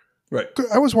soccer. Right.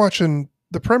 I was watching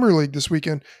the Premier League this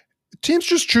weekend. Teams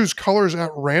just choose colors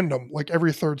at random, like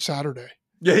every 3rd Saturday.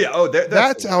 Yeah. Oh,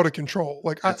 that's out of control.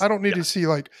 Like I don't need to see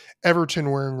like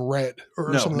Everton wearing red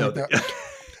or something like that.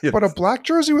 Yes. But a black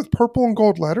jersey with purple and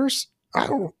gold letters,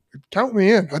 count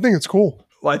me in. I think it's cool.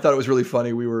 Well, I thought it was really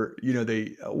funny. We were,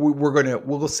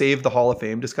 we'll save the Hall of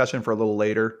Fame discussion for a little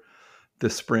later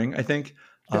this spring, I think.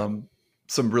 Yeah.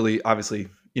 Some really, obviously,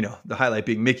 the highlight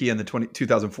being Mickey and the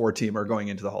 2004 team are going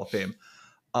into the Hall of Fame.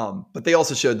 But they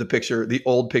also showed the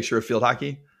old picture of field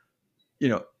hockey,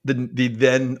 the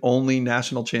then only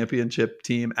national championship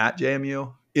team at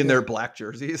JMU in their black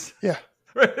jerseys. Yeah.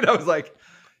 Right. And I was like,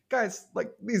 guys,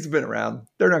 like these have been around.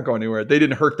 They're not going anywhere. They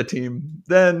didn't hurt the team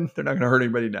then. They're not going to hurt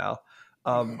anybody now.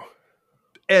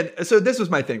 And so this was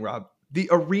my thing, Rob, the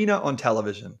arena on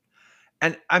television.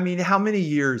 And I mean, how many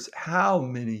years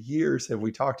have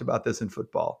we talked about this in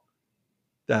football,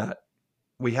 that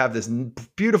we have this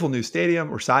beautiful new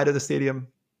stadium or side of the stadium.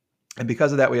 And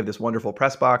because of that, we have this wonderful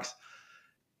press box.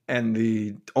 And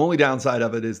the only downside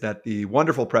of it is that the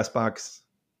wonderful press box,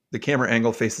 the camera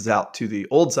angle faces out to the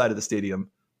old side of the stadium,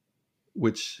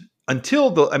 which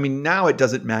now it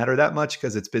doesn't matter that much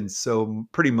because it's been so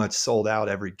pretty much sold out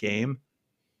every game,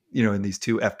 in these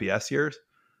 2 FBS years.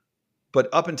 But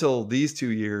up until these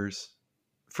 2 years,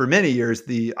 for many years,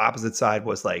 the opposite side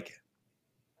was like,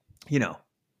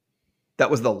 that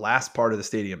was the last part of the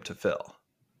stadium to fill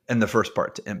and the first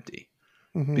part to empty,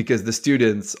 because the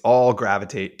students all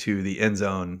gravitate to the end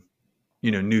zone,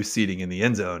 new seating in the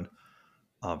end zone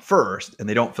first, and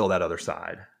they don't fill that other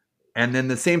side. And then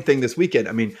the same thing this weekend.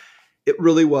 I mean, it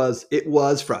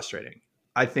was frustrating.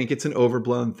 I think it's an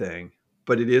overblown thing,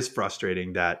 but it is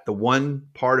frustrating that the one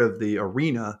part of the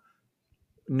arena,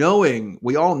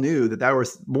 we all knew that there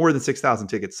was more than 6,000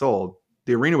 tickets sold.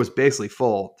 The arena was basically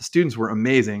full. The students were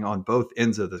amazing on both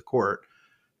ends of the court.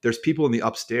 There's people in the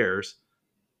upstairs,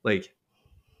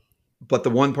 but the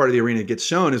one part of the arena that gets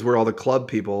shown is where all the club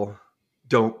people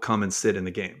don't come and sit in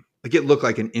the game. Like it looked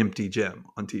like an empty gym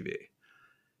on TV.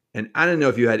 And I didn't know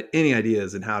if you had any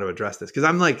ideas in how to address this, because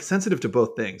I'm like sensitive to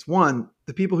both things. One,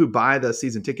 the people who buy the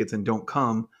season tickets and don't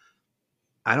come,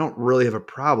 I don't really have a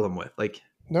problem with.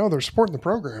 No, they're supporting the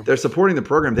program. They're supporting the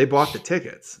program. They bought the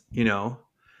tickets,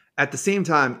 At the same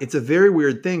time, it's a very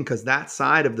weird thing because that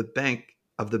side of the bank,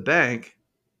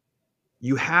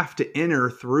 you have to enter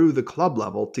through the club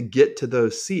level to get to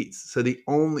those seats. So the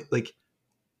only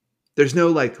there's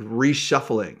no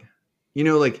reshuffling,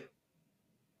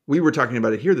 we were talking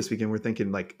about it here this weekend. We're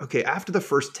thinking like, okay, after the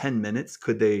first 10 minutes,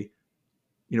 could they,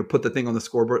 put the thing on the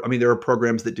scoreboard? I mean, there are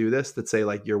programs that do this that say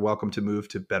like, you're welcome to move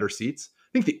to better seats. I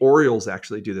think the Orioles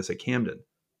actually do this at Camden.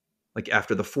 Like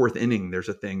after the fourth inning, there's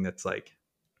a thing that's like,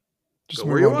 Just go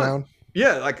where move you on want. down.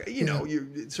 Yeah. Like, Yeah.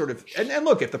 you sort of, and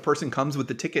look, if the person comes with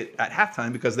the ticket at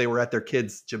halftime because they were at their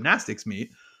kids' gymnastics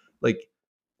meet, like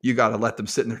you got to let them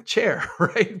sit in their chair.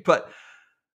 Right.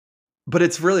 But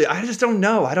it's really, I just don't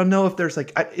know. I don't know if there's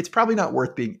like, it's probably not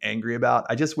worth being angry about.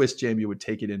 I just wish JMU would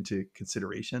take it into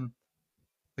consideration.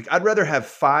 Like I'd rather have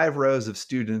 5 rows of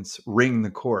students ring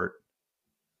the court,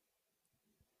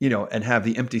 and have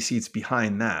the empty seats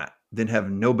behind that than have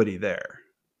nobody there.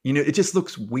 It just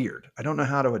looks weird. I don't know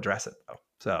how to address it though.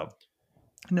 So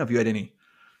I don't know if you had any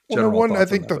Well, no general one. I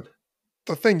thoughts on think that, but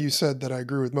the thing you said that I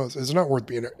agree with most is not worth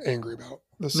being angry about.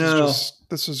 no.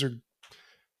 This is a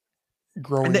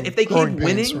And if they keep growing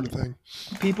pains sort winning, of thing.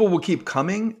 people will keep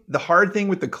coming. The hard thing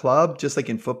with the club, just like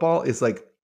in football, is like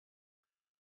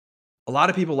a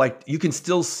lot of people like you can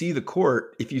still see the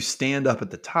court if you stand up at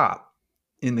the top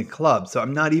in the club. So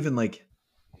I'm not even like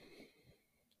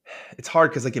it's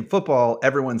hard because like in football,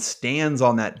 everyone stands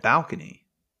on that balcony.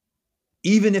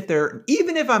 Even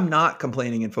if I'm not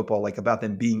complaining in football like about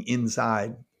them being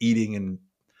inside eating and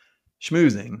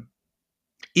schmoozing,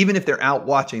 even if they're out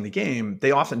watching the game,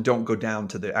 they often don't go down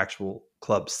to the actual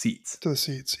club seats. To the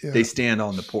seats, yeah. They stand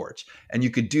on the porch. And you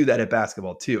could do that at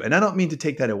basketball too. And I don't mean to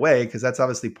take that away because that's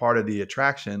obviously part of the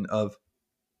attraction of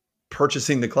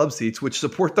purchasing the club seats, which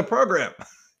support the program,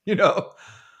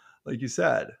 like you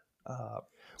said.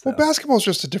 Well, basketball is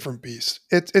just a different beast.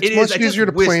 It's It is. much I just easier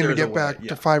to wish plan to there's a get way, back yeah.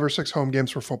 to 5 or 6 home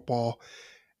games for football.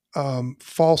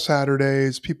 Fall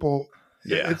Saturdays, people,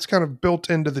 Yeah. it's kind of built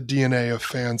into the DNA of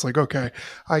fans. Like, okay,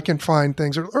 I can find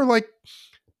things, or like,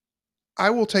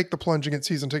 I will take the plunge and get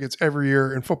season tickets every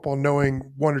year in football,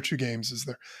 knowing 1 or 2 games is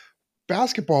there.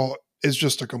 Basketball is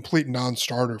just a complete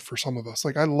non-starter for some of us.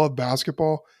 Like, I love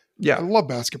basketball. Yeah. I love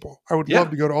basketball. I would Yeah. love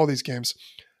to go to all these games.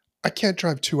 I can't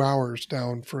drive 2 hours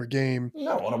down for a game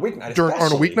No, on a weeknight.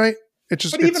 on a weeknight. It's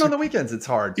just, but even on the weekends, it's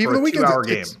hard even for the a weekends, 2-hour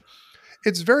game.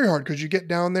 It's very hard because you get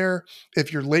down there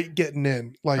if you're late getting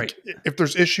in. Like Right. if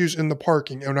there's issues in the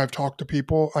parking, and I've talked to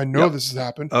people, I know Yep. this has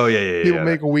happened. Oh, yeah. People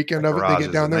make a weekend That of it. They garage get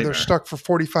is down a there, they're nightmare. stuck for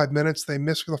 45 minutes. They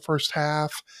miss the first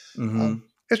half. Mhm.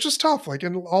 It's just tough. Like,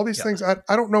 and all these Yeah. things,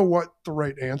 I don't know what the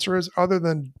right answer is other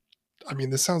than, I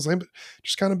mean, this sounds lame, but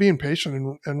just kind of being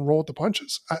patient and roll with the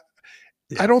punches.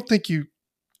 Yeah. I don't think you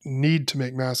need to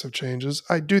make massive changes.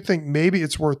 I do think maybe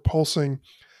it's worth pulsing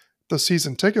the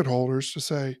season ticket holders to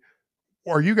say,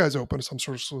 are you guys open to some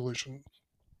sort of solution?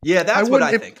 Yeah, that's what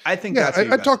I think. I think that's what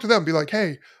you I'd guys talk to them, be like,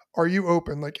 hey, are you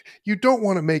open? Like, you don't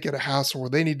want to make it a hassle where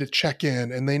they need to check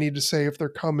in and they need to say if they're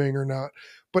coming or not.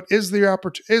 But is there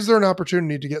an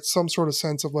opportunity to get some sort of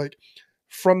sense of like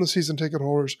from the season ticket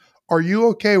holders, are you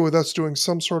okay with us doing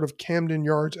some sort of Camden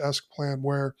Yards-esque plan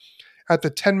where at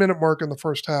the 10-minute mark in the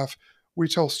first half, we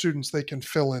tell students they can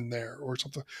fill in there or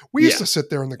something? We used to sit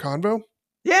there in the convo.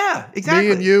 Yeah, exactly.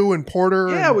 Me and you and Porter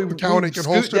and we McCowan and scoot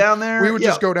Holston down there. We would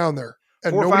just go down there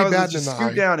and 4 or 5 nobody of us batted just an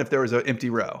scoot eye. down if there was an empty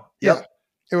row. Yeah, Yep.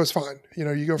 it was fine.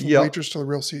 You go from Yep. bleachers to the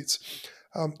real seats.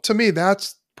 To me,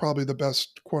 that's probably the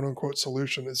best quote unquote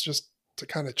solution is just to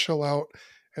kind of chill out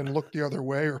and look the other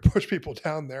way or push people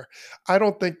down there. I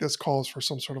don't think this calls for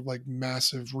some sort of like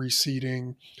massive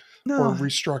reseating or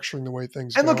restructuring the way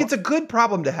things And go. look, it's a good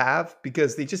problem to have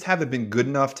because they just haven't been good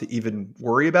enough to even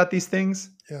worry about these things.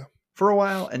 Yeah. For a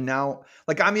while, and now,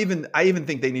 like I even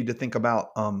think they need to think about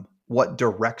what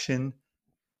direction.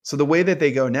 So the way that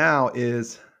they go now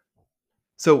is,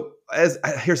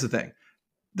 here's the thing: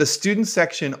 the student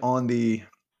section on the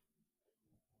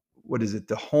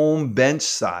the home bench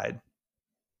side,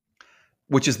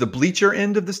 which is the bleacher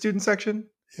end of the student section,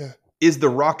 is the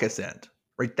raucous end,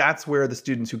 right? That's where the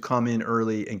students who come in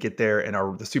early and get there and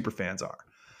are the super fans are.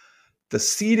 The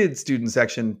seated student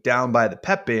section down by the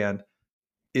pep band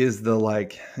is the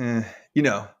like,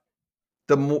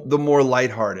 the more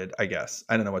lighthearted, I guess.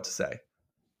 I don't know what to say,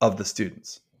 of the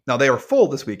students. Now they were full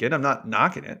this weekend. I'm not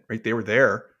knocking it, right? They were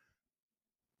there.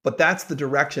 But that's the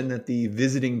direction that the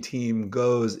visiting team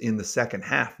goes in the second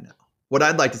half now. What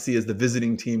I'd like to see is the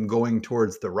visiting team going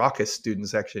towards the raucous student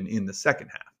section in the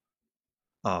second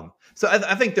half. So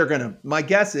I think they're going to, my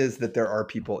guess is that there are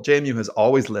people, JMU has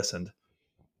always listened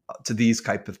to these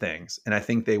type of things. And I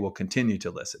think they will continue to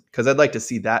listen because I'd like to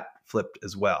see that flipped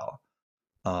as well.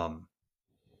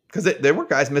 Because there were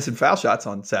guys missing foul shots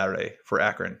on Saturday for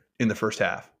Akron in the first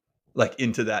half, like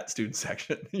into that student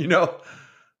section,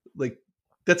 like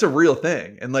that's a real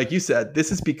thing. And like you said,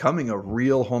 this is becoming a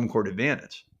real home court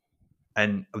advantage.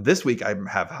 And this week I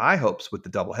have high hopes with the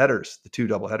doubleheaders, the two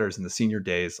doubleheaders and the senior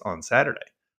days on Saturday.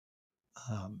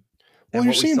 Um, Well, and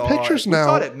you're what seeing pictures we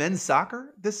saw it now. at men's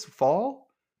soccer this fall.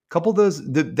 A couple of those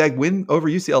that win over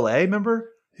UCLA,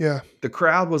 remember? Yeah. The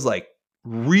crowd was like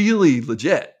really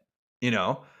legit, you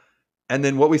know? And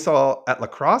then what we saw at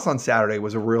Lacrosse on Saturday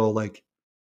was a real like,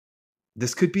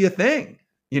 this could be a thing,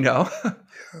 you know? Yeah.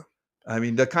 I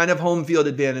mean, the kind of home field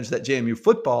advantage that JMU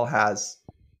football has,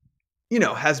 you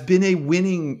know, has been a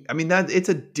winning. I mean, that it's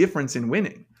a difference in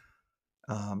winning.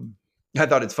 I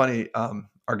thought it's funny.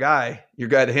 Our guy, your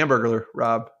guy, the hamburger,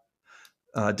 Rob,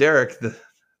 Derek, the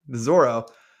Zorro,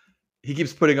 he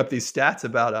keeps putting up these stats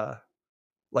about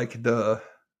like the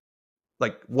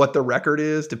like what the record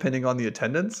is depending on the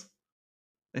attendance,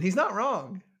 and he's not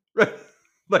wrong. Right?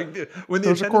 Like when the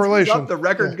There's a attendance goes up, correlation. the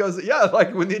record Yeah. goes. Yeah,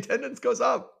 like when the attendance goes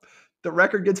up, the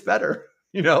record gets better.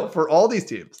 You know, for all these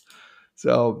teams.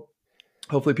 So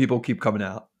hopefully people keep coming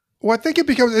out. Well, I think it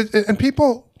becomes, and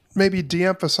people maybe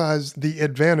de-emphasize the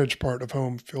advantage part of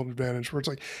home field advantage, where it's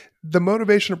like the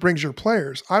motivation it brings your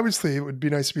players. Obviously, it would be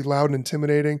nice to be loud and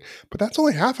intimidating, but that's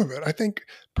only half of it. I think,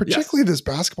 Yes. particularly this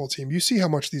basketball team, you see how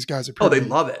much these guys Oh, appear to they be.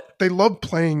 love it. They love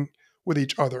playing with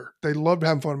each other. They loved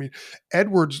having fun. I mean,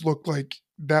 Edwards looked like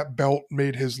that belt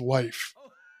made his life.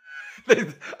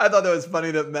 I thought that was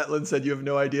funny that Metlin said you have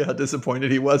no idea how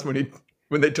disappointed he was when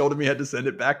they told him he had to send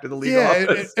it back to the league Yeah,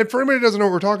 office. and for anybody who doesn't know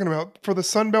what we're talking about, for the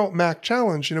Sun Belt MAC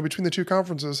Challenge, you know, between the two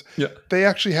conferences, Yeah. they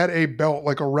actually had a belt,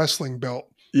 like a wrestling belt,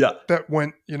 Yeah. that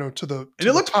went, you know, to the And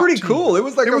it looked pretty team. cool. It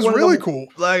was like It was one really of the, cool.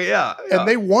 Like, yeah. And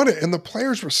they won it, and the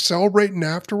players were celebrating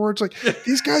afterwards. Like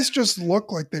these guys just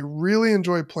look like they really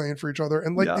enjoy playing for each other,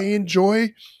 and like Yeah. they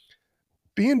enjoy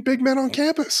being big men on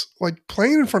campus, like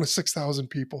playing in front of 6,000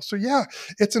 people. So yeah,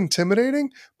 it's intimidating,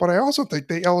 but I also think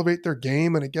they elevate their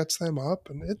game and it gets them up,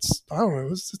 and I don't know,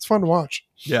 it's fun to watch.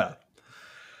 Yeah.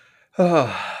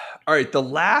 All right. The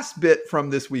last bit from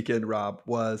this weekend, Rob,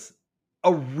 was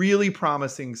a really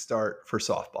promising start for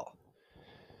softball.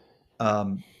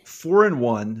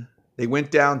 4-1. They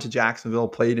went down to Jacksonville,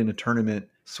 played in a tournament,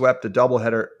 swept a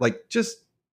doubleheader, like just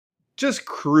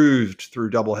cruised through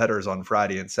doubleheaders on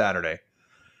Friday and Saturday,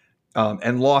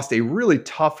 and lost a really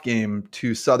tough game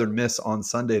to Southern Miss on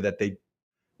Sunday. That they,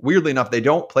 weirdly enough, they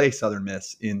don't play Southern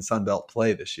Miss in Sunbelt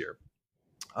play this year.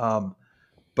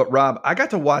 But Rob, I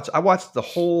watched the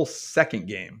whole second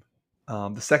game,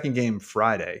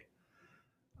 Friday,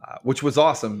 which was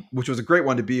awesome, which was a great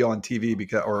one to be on TV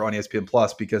or on ESPN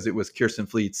Plus, because it was Kirsten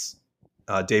Fleet's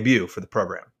debut for the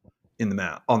program on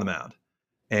the mound,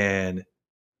 and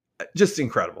just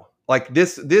incredible. Like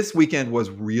this weekend was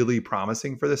really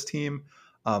promising for this team.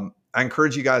 I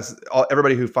encourage you guys,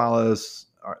 everybody who follows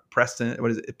Preston,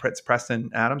 what is it? It's Preston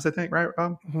Adams, I think, right,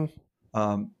 Rob?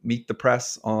 Mm-hmm. Meet the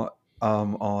Press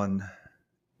on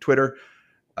Twitter.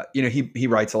 You know, he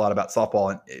writes a lot about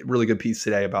softball, and a really good piece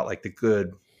today about like the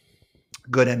good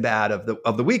and bad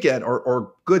of the weekend,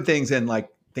 or good things and like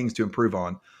things to improve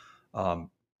on.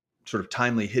 Sort of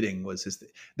timely hitting was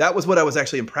that was what I was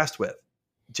actually impressed with.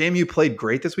 JMU played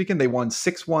great this weekend. They won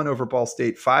 6-1 over Ball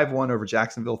State, 5-1 over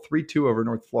Jacksonville, 3-2 over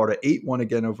North Florida, 8-1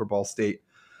 again over Ball State,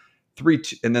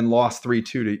 3-2, and then lost 3-2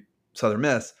 to Southern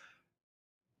Miss.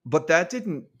 But that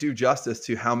didn't do justice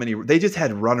to how many. They just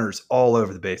had runners all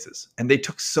over the bases, and they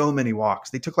took so many walks.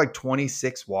 They took like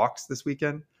 26 walks this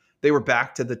weekend. They were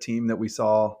back to the team that we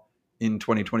saw in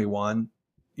 2021.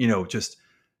 You know, just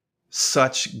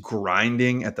such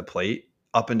grinding at the plate,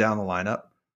 up and down the lineup.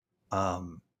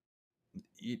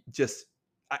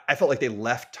 I felt like they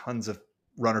left tons of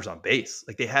runners on base.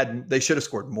 Like they should have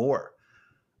scored more.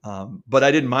 But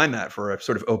I didn't mind that for a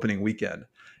sort of opening weekend.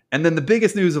 And then the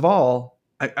biggest news of all,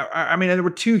 I mean, there were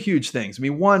two huge things. I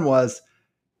mean, one was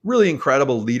really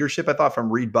incredible leadership, I thought,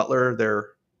 from Reed Butler, their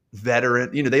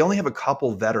veteran. You know, they only have a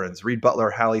couple veterans, Reed Butler,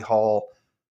 Hallie Hall,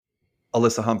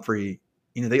 Alyssa Humphrey.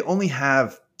 You know, they only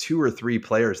have 2 or 3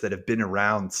 players that have been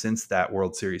around since that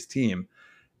World Series team.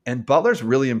 And Butler's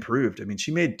really improved. I mean,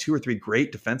 she made 2 or 3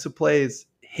 great defensive plays,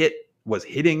 was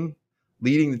hitting,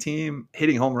 leading the team,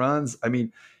 hitting home runs. I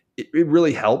mean, it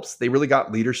really helps. They really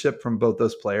got leadership from both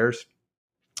those players,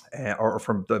 or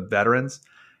from the veterans.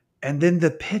 And then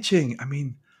the pitching, I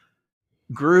mean,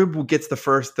 Grube gets the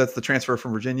first, that's the transfer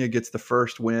from Virginia, gets the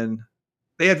first win.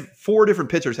 They had 4 different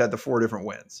pitchers had the 4 different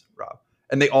wins, Rob.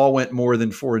 And they all went more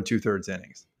than 4 2/3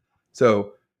 innings.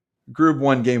 So Grube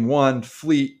won game 1,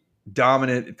 Fleet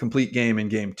dominant, complete game in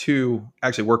game 2.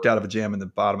 Actually worked out of a jam in the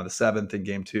bottom of the 7th in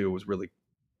game 2. It was really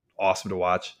awesome to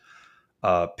watch.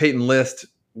 Peyton List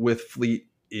with Fleet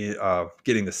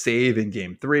getting the save in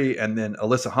game 3. And then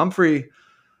Alyssa Humphrey,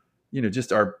 you know,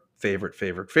 just our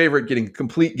favorite, getting a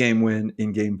complete game win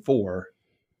in game 4.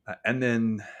 And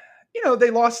then,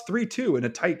 they lost 3-2 in a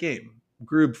tight game.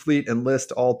 Grube, Fleet, and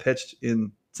List all pitched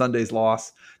in Sunday's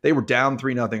loss. They were down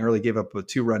 3-0 early, gave up a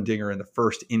 2-run dinger in the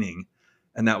first inning.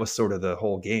 And that was sort of the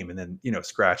whole game. And then,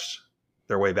 scratched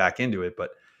their way back into it.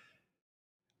 But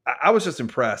I was just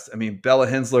impressed. I mean, Bella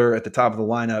Hensler at the top of the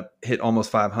lineup hit almost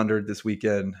 500 this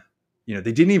weekend.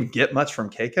 They didn't even get much from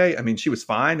KK. I mean, she was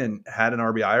fine and had an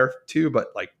RBI or two, but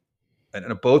like,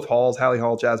 and both Halls, Hallie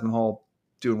Hall, Jasmine Hall,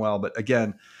 doing well. But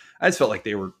again, I just felt like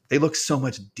they look so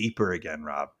much deeper again,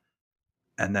 Rob,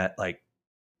 and that like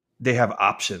they have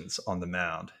options on the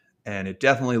mound, and it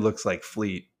definitely looks like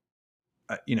Fleet.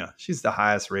 She's the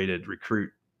highest rated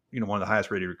recruit. One of the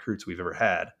highest rated recruits we've ever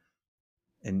had,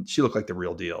 and she looked like the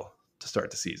real deal to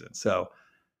start the season. So,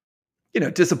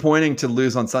 disappointing to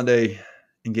lose on Sunday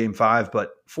in Game 5,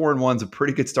 but 4-1's a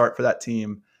pretty good start for that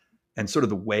team, and sort of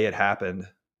the way it happened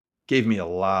gave me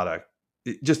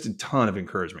just a ton of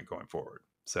encouragement going forward.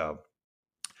 So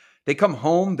they come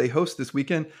home, they host this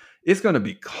weekend. It's going to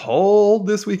be cold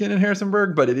this weekend in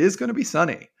Harrisonburg, but it is going to be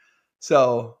sunny.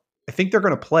 So I think they're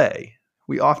going to play.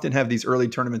 We often have these early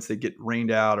tournaments that get rained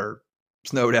out or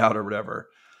snowed out or whatever.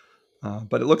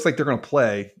 But it looks like they're going to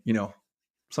play,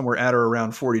 somewhere at or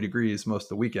around 40 degrees most of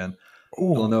the weekend.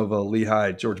 Ooh. Villanova,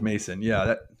 Lehigh, George Mason.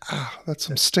 Yeah, that's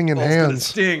some stinging hands.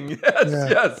 Sting.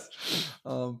 Yes.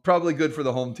 Probably good for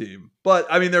the home team. But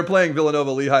I mean, they're playing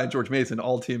Villanova, Lehigh, and George Mason,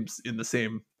 all teams in the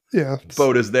same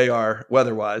boat as they are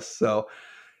weather-wise. So,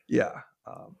 yeah.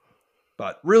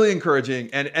 But really encouraging.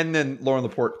 And then Lauren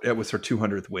Laporte, it was her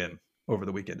 200th win over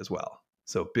the weekend as well.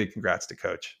 So big congrats to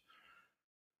Coach.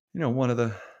 One of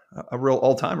a real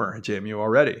all-timer at JMU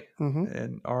already,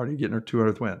 and already getting her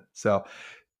 200th win. So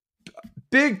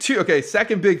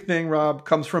second big thing, Rob,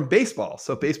 comes from baseball.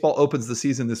 So baseball opens the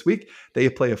season this week. They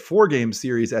play a 4-game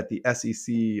series at the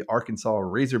SEC Arkansas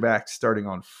Razorbacks starting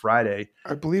on Friday.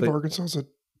 I believe Arkansas is a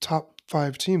top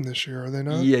 5 team this year. Are they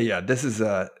not? Yeah. This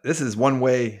is one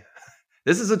way.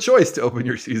 This is a choice to open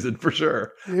your season for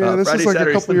sure. Yeah, this Friday, is like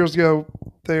Saturday, a couple years ago.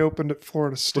 They opened at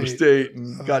Florida State.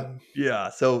 And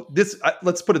So this,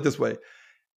 let's put it this way: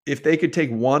 if they could take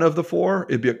one of the 4,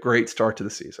 it'd be a great start to the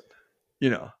season.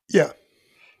 Yeah.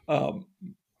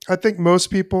 I think most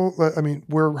people. I mean,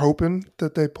 we're hoping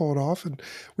that they pull it off, and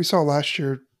we saw last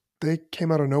year they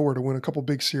came out of nowhere to win a couple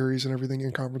big series and everything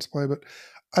in conference play. But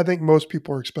I think most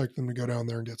people are expecting them to go down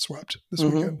there and get swept this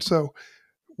weekend. So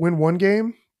win 1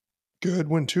 game. Good.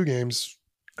 Win 2 games.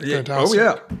 Fantastic.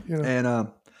 Oh yeah. And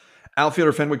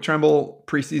outfielder Fenwick Tremble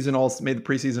made the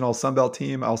preseason all Sun Belt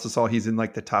team. I also saw he's in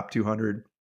like the top 200.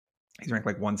 He's ranked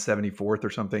like 174th or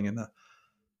something in the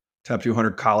top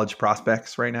 200 college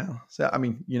prospects right now. So I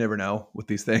mean, you never know with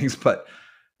these things,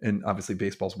 and obviously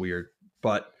baseball's weird,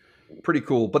 but pretty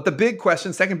cool. But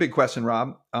the second big question,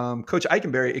 Rob, Coach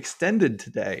Eikenberry extended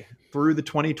today through the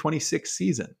 2026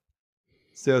 season.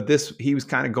 So he was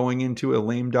kind of going into a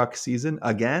lame duck season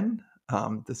again.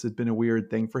 This has been a weird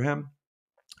thing for him.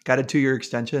 Got a 2-year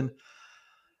extension.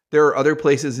 There are other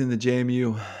places in the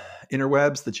JMU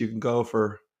interwebs that you can go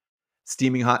for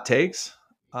steaming hot takes.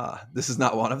 This is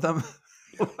not one of them.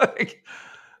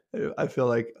 I feel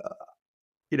like,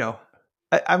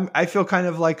 I feel kind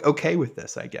of like okay with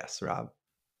this, I guess, Rob.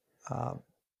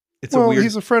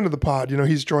 He's a friend of the pod.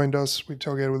 He's joined us. We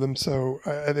tailgated with him. So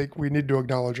I think we need to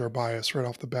acknowledge our bias right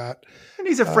off the bat. And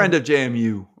he's a friend of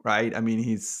JMU, right? I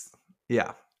mean,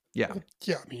 yeah. Yeah,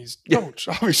 I mean, he's coach,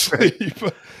 obviously.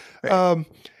 But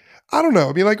I don't know.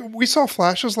 I mean, like we saw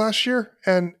flashes last year,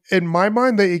 and in my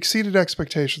mind, they exceeded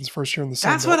expectations first year in the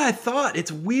Sun That's Belt. what I thought.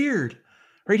 It's weird,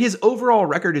 right? His overall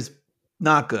record is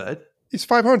not good. He's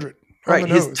 500. Right.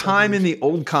 His time in the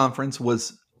old conference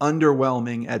was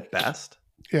underwhelming at best.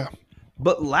 Yeah.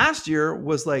 But last year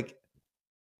was like,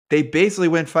 they basically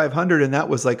went 500, and that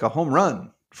was like a home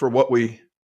run for what we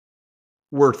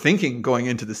were thinking going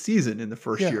into the season in the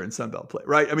first year in Sun Belt play,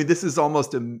 right? I mean, this is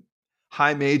almost a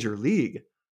high major league.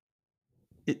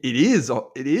 It is a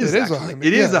high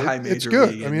major it's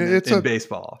good. league. I mean, it's in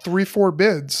baseball. 3-4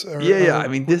 bids. I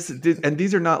mean, this and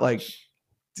these are not like,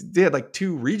 they had like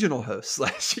 2 regional hosts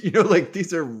last year. Like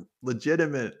these are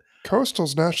legitimate.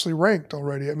 Coastal's nationally ranked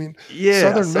already. I mean,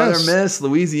 Southern Miss,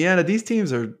 Louisiana. These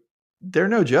teams they're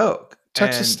no joke.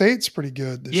 Texas State's pretty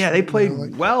good. They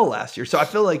played well last year. So I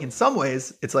feel like in some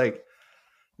ways it's like,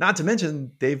 not to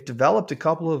mention they've developed a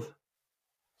couple of,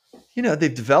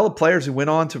 they've developed players who went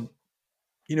on to,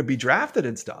 be drafted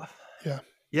and stuff. Yeah.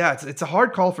 Yeah. It's a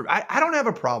hard call for, I don't have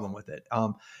a problem with it.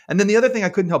 And then the other thing I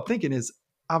couldn't help thinking is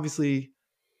obviously,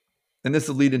 and this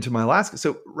will lead into my last.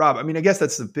 So Rob, I mean, I guess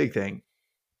that's the big thing.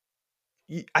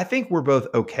 I think we're both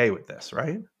okay with this,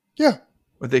 right? Yeah.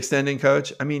 With the extending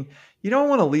coach. I mean, you don't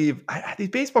want to leave these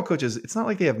baseball coaches. It's not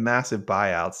like they have massive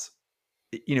buyouts.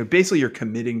 Basically you're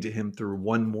committing to him through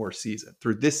one more season,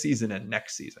 through this season and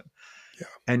next season. Yeah.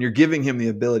 And you're giving him the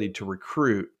ability to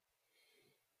recruit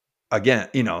again,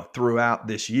 throughout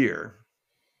this year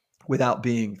without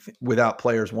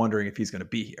players wondering if he's going to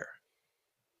be here.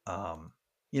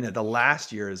 The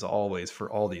last year is always,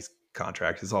 for all these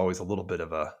contracts, is always a little bit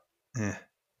of a,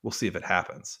 we'll see if it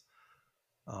happens.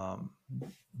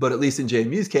 But at least in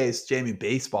JMU's case, JMU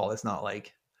baseball is not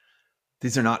like,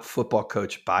 these are not football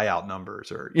coach buyout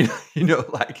numbers or,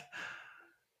 like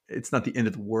it's not the end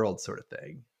of the world sort of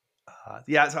thing.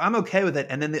 So I'm okay with it.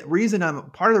 And then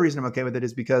part of the reason I'm okay with it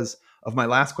is because of my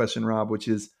last question, Rob, which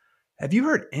is, have you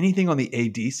heard anything on the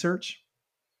AD search?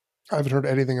 I haven't heard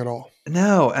anything at all.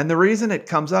 No. And the reason it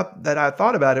comes up that I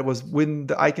thought about it was when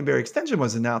the Eikenberry extension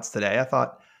was announced today, I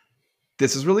thought,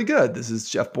 this is really good. This is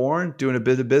Jeff Bourne doing a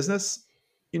bit of business,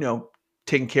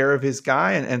 taking care of his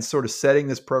guy and sort of setting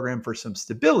this program for some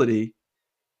stability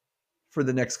for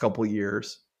the next couple of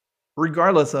years,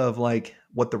 regardless of like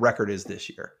what the record is this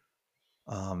year.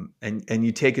 And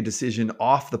you take a decision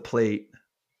off the plate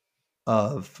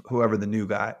of whoever the new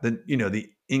guy, the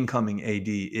incoming AD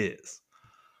is.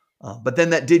 But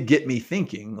then that did get me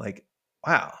thinking like,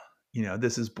 wow,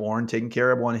 this is Bourne taking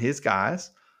care of one of his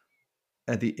guys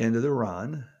at the end of the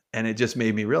run. And it just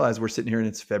made me realize we're sitting here and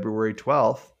it's February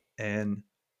 12th and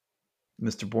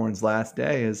Mr. Bourne's last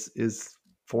day is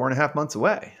 4.5 months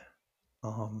away.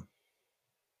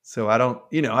 So I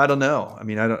don't know. I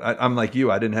mean, I'm like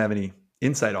you, I didn't have any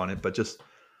insight on it, but just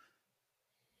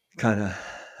kind of,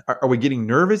 are we getting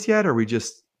nervous yet? Or are we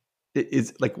just,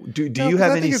 is like, do you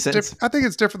have any sense? I think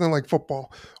it's different than like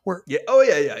football where, yeah. Oh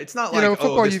yeah. Yeah. It's not like,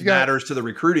 football, this matters to the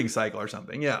recruiting cycle or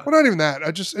something. Yeah. Well, not even that.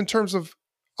 I just, in terms of,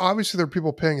 obviously there are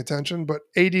people paying attention, but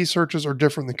AD searches are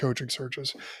different than coaching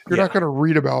searches. You're not going to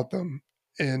read about them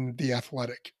in The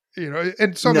Athletic.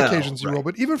 And some occasions you will,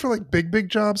 but even for like big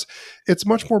jobs, it's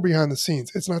much more behind the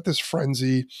scenes. It's not this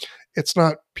frenzy. It's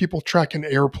not people tracking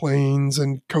airplanes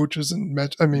and coaches and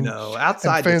no,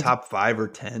 outside the top 5 or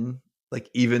 10, like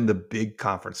even the big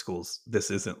conference schools, this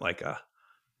isn't like a.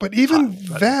 But even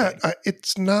that,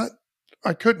 it's not.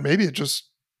 Maybe it just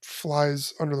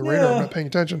flies under the radar. I'm not paying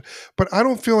attention, but I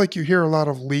don't feel like you hear a lot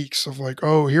of leaks of like,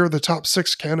 oh, here are the top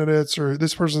 6 candidates or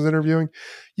this person's interviewing.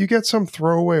 You get some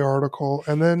throwaway article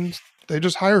and then they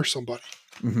just hire somebody.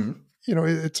 Mm-hmm.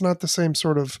 It's not the same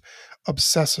sort of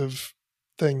obsessive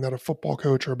thing that a football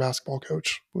coach or a basketball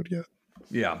coach would get.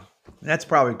 Yeah, that's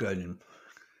probably good. And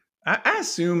I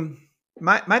assume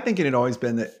my thinking had always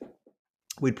been that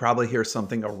we'd probably hear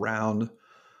something around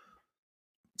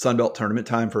Sunbelt tournament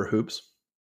time for hoops.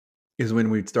 Is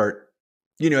when we'd start,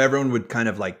 everyone would kind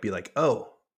of like be like,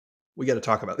 oh, we got to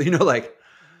talk about,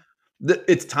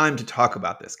 it's time to talk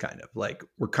about this kind of like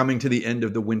we're coming to the end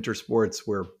of the winter sports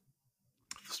where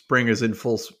spring is in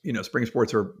full, spring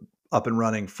sports are up and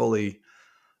running fully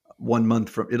 1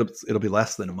 month from it'll be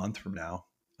less than a month from now.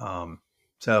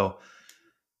 So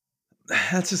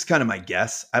that's just kind of my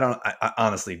guess. I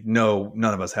honestly know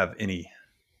none of us have any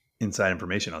inside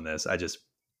information on this.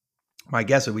 My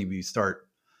guess would be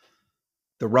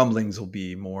the rumblings will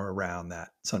be more around that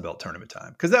Sunbelt tournament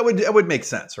time. Cause that would make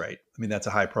sense, right? I mean, that's a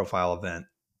high profile event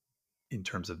in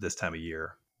terms of this time of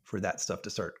year for that stuff to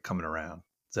start coming around.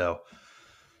 So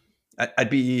I'm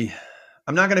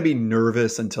not going to be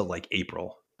nervous until like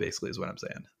April, basically is what I'm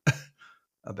saying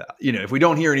about, if we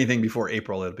don't hear anything before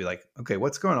April, it'll be like, okay,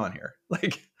 what's going on here?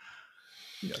 Like,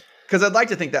 cause I'd like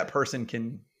to think that person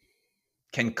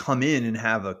can come in and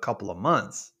have a couple of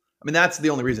months. I mean, that's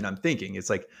the only reason I'm thinking. It's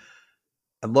like,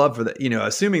 I'd love for that,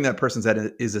 assuming that person's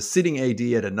is a sitting AD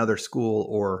at another school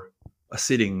or a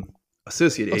sitting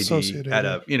associate AD at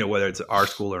a, whether it's our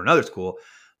school or another school,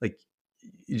 like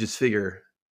you just figure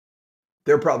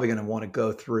they're probably going to want to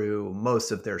go through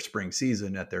most of their spring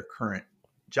season at their current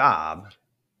job,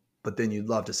 but then you'd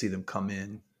love to see them come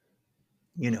in,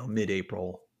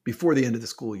 mid-April before the end of the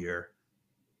school year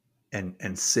and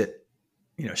sit,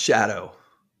 shadow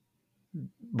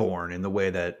Bourne in the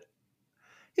way that,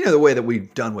 the way that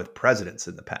we've done with presidents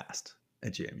in the past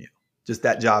at JMU. Just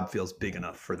that job feels big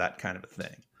enough for that kind of a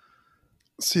thing.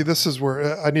 See, this is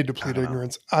where I need to plead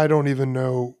ignorance. I don't even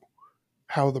know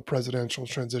how the presidential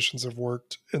transitions have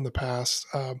worked in the past.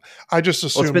 I just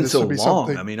assumed it's been so long.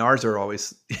 Something. I mean, ours are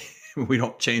always, we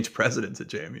don't change presidents at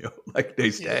JMU. Like they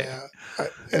stay. Yeah.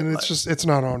 And it's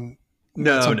not on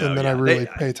something that I really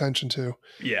pay attention to.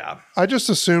 Yeah. I just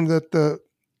assumed that the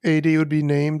AD would be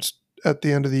named at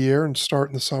the end of the year and start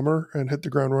in the summer and hit the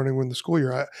ground running when the school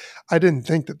year. I didn't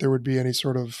think that there would be any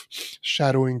sort of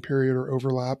shadowing period or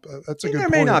overlap. That's a And good there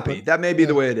may point, not but be. That may be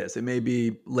the yeah. way it is. It may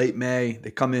be late May.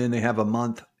 They come in, they have a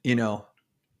month,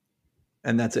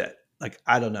 and that's it. Like,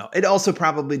 I don't know. It also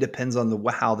probably depends on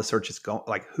how the search is going.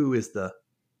 Like, who is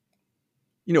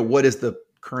what is the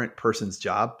current person's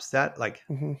job set? Like,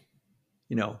 Hmm.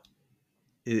 you know,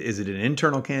 is it an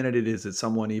internal candidate? Is it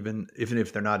someone even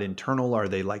if they're not internal, are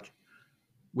they like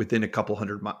within a couple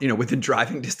hundred miles, within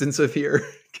driving distance of here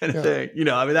kind of Yeah. thing?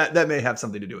 I mean, that may have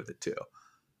something to do with it too.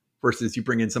 Versus you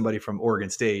bring in somebody from Oregon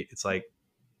State, it's like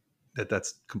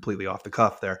that's completely off the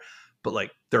cuff there. But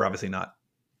like, they're obviously not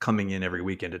coming in every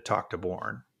weekend to talk to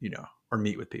Bourne, or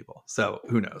meet with people. So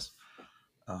who knows?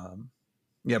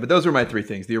 Yeah, but those were my three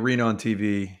things: the arena on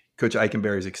TV, Coach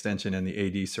Eikenberry's extension, and the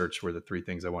AD search were the three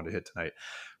things I wanted to hit tonight.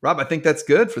 Rob, I think that's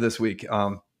good for this week.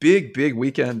 Big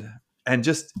weekend, and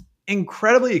just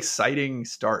incredibly exciting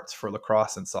starts for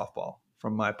lacrosse and softball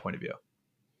from my point of view.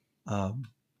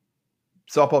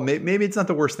 Softball, maybe it's not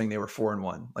the worst thing. They were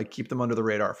 4-1. Like, keep them under the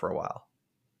radar for a while,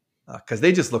 because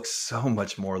they just look so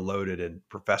much more loaded and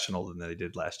professional than they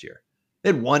did last year. They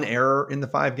had one error in the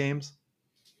 5 games.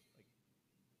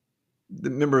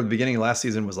 Remember the beginning of last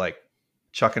season was like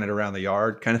chucking it around the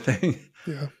yard kind of thing.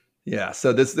 Yeah. Yeah.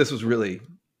 So this was really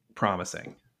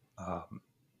promising.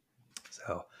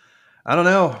 So I don't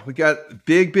know. We got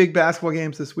big basketball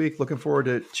games this week. Looking forward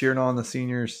to cheering on the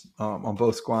seniors on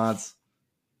both squads.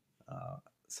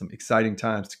 Some exciting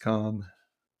times to come.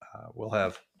 We'll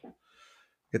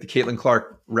get the Caitlin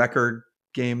Clark record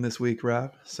game this week,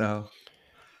 Rob. So,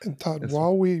 And Todd,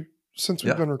 since we've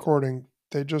yeah, been recording,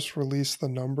 they just released the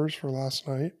numbers for last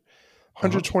night. uh-huh.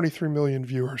 123 million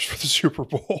viewers for the Super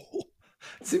Bowl.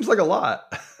 It seems like a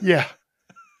lot. Yeah.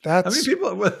 How many That's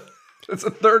people? It's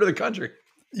a third of the country.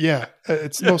 Yeah,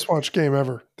 it's the Yeah, most watched game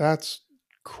ever. That's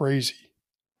crazy.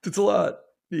 it's a lot.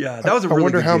 Yeah, I, that was a I really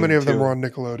wonder good how many game of them were too. on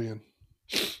Nickelodeon.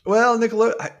 Well,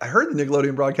 Nickelodeon. I heard the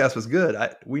Nickelodeon broadcast was good.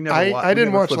 We never watched. I We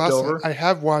didn't never watch flipped last night. over.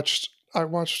 I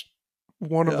watched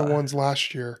one of the Yeah, ones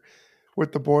last year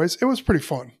with the boys. It was pretty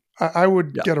fun. I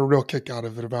would yeah, get a real kick out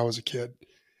of it if I was a kid.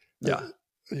 Uh,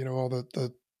 yeah. all the I,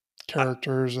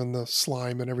 characters and the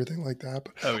slime and everything like that.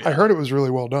 But oh I yeah. heard it was really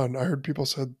well done. I heard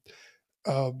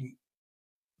um,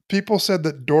 people said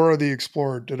that Dora the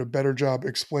Explorer did a better job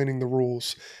explaining the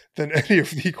rules than any of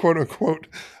the quote unquote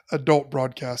adult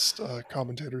broadcast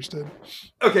commentators did.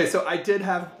 Okay, so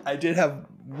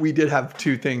we did have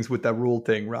two things with that rule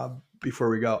thing, Rob. Before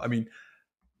we go, I mean,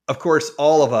 of course,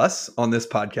 all of us on this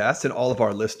podcast and all of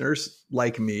our listeners,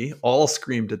 like me, all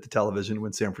screamed at the television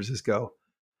when San Francisco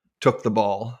took the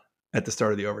ball at the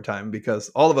start of the overtime, because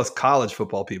all of us college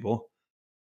football people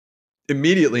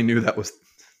immediately knew that was,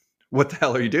 what the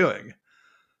hell are you doing?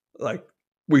 Like,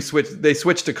 they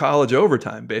switched to college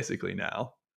overtime basically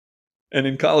now. And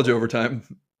in college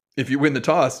overtime, if you win the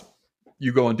toss,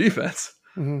 you go on defense.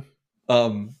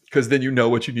 Mm-hmm. Because then you know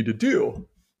what you need to do.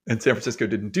 And San Francisco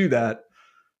didn't do that.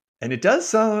 And it does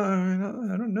sound,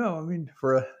 I don't know. I mean,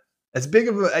 as big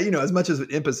of a, as much as an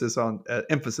emphasis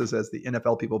as the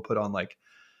NFL people put on like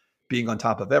being on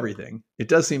top of everything, it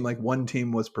does seem like one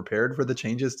team was prepared for the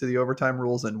changes to the overtime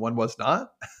rules and one was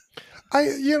not. I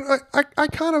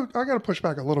got to push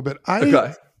back a little bit.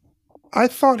 Okay. I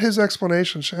thought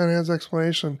Shanahan's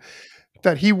explanation,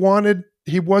 that he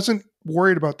wasn't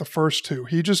worried about the first two.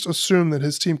 He just assumed that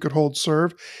his team could hold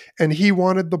serve, and he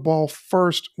wanted the ball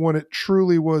first when it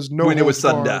truly was no When it was holds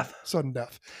sudden barred, death. sudden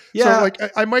death. So Yeah. like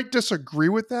I might disagree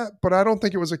with that, but I don't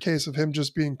think it was a case of him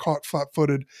just being caught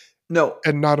flat-footed No,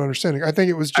 and not understanding. I think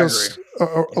it was I agree. just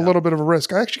a Yeah. little bit of a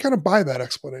risk. I actually kind of buy that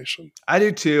explanation. I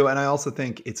do too. And I also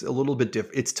think it's a little bit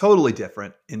different. It's totally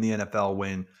different in the NFL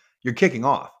when you're kicking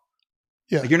off.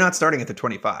 Yeah. Like, you're not starting at the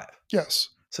 25. Yes.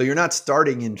 So you're not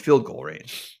starting in field goal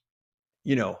range.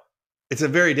 It's a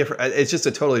very different, it's just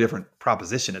a totally different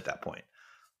proposition at that point.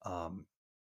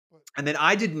 And then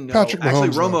I didn't know, Patrick actually,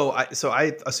 Mahomes, Romo,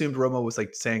 I assumed Romo was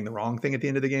like saying the wrong thing at the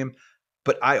end of the game,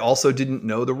 but I also didn't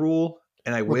know the rule.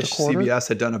 And I What, the wish quarter? CBS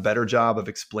had done a better job of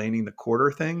explaining the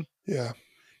quarter thing. Yeah.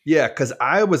 Yeah, because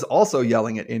I was also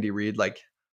yelling at Andy Reid, like,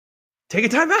 take a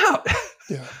timeout.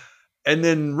 Yeah. And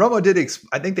then Romo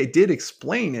I think they did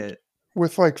explain it.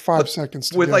 With like 5 seconds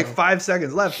to with go. like 5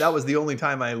 seconds left. That was the only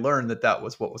time I learned that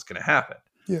was what was going to happen.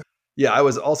 Yeah. Yeah, I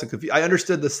was also confused. I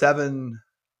understood the 7,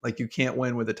 like, you can't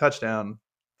win with a touchdown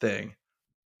thing.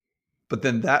 But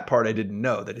then that part I didn't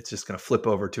know, that it's just going to flip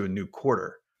over to a new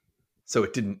quarter. So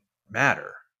it didn't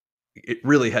matter. it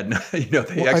really had no, they Well,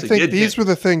 I actually think did these get. were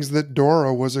the things that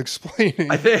Dora was I explaining.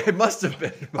 think it must have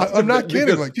been. It must I'm have not been kidding.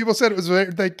 because Like people said, it was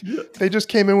like yeah, they just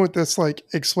came in with this like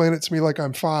explain it to me like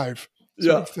I'm 5 sort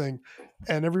yeah. of thing,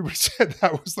 and everybody said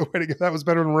that was the way to go. That was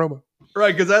better than Roma.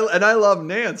 Right, because I love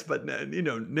Nance, but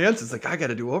Nance is like, I got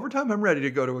to do overtime. I'm ready to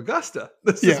go to Augusta.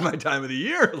 This is Yeah, my time of the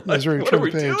year. yeah, he's Like, ready to what are turn the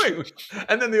we page. doing?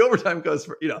 And then the overtime goes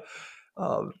for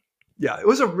um, yeah. It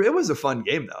was a fun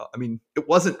game though. I mean, it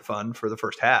wasn't fun for the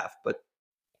first half, but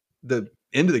the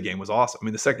end of the game was awesome. I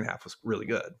mean, the second half was really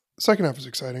good. Second half was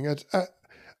exciting.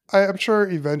 I'm sure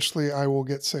eventually I will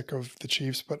get sick of the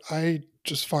Chiefs, but I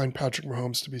just find Patrick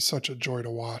Mahomes to be such a joy to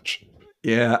watch.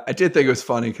 Yeah, I did think it was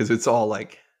funny because it's all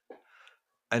like,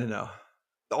 I don't know,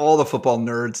 all the football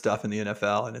nerd stuff in the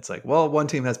NFL, and it's like, well, one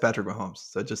team has Patrick Mahomes,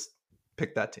 so just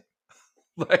pick that team.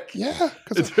 Like, Yeah,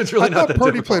 because it's I really not thought that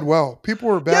Purdy played difficult. well. People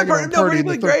were Yeah, bagging on no, but Purdy he in the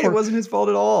played third great. It quarter. wasn't his fault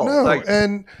at all. No, Like,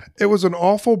 and it was an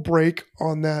awful break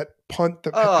on that punt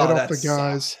that hit oh, off that the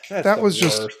guys. sucked. That's That the was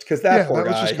just, worst because that yeah, poor that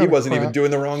was guy, just he kind of wasn't even crap.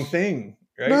 doing the wrong thing,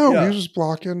 right? No, he Yeah, was just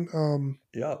blocking.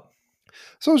 yeah.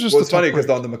 So it was just Well, a it's tough funny because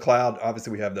break. on the McLeod,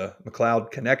 obviously we have the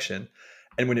McLeod connection,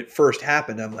 and when it first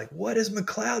happened, I'm like, what is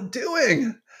McLeod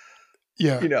doing?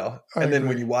 Yeah, I And then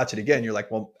when agree. you watch it again, you're like,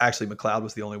 well, actually, McLeod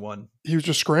was the only one. He was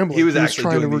just He scrambling. was He was actually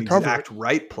trying to doing the recover it. exact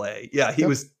right play. Yeah, he Yep.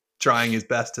 was trying his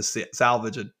best to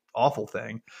salvage an awful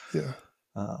thing. Yeah.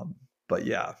 But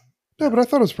yeah, No, no, but I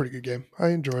thought it was a pretty good game. I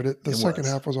enjoyed it. The it second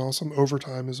was. half was awesome.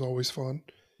 Overtime is always fun,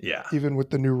 Yeah, even with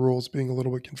the new rules being a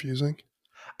little bit confusing.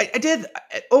 I did.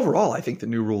 Overall, I think the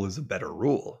new rule is a better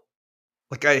rule.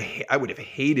 Like I would have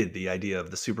hated the idea of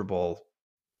the Super Bowl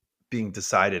being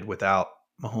decided without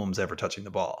Mahomes ever touching the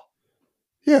ball.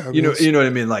 Yeah, I mean, it's, You know what I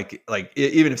mean?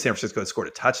 Even if San Francisco had scored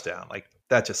a touchdown, like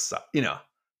that just sucked. yeah.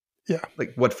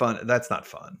 Like what fun? That's not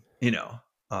fun. Well,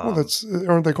 Um, that's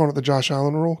aren't they calling it the Josh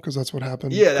Allen rule? Because that's what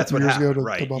happened yeah, a that's couple what years ago happened, to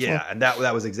right? Buffalo. Yeah, and that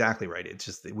was exactly right. It's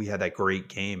just that we had that great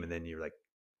game, and then you're like,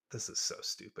 this is so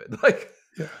stupid. Like,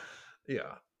 Yeah.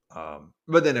 yeah.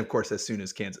 But then of course, as soon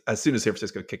as San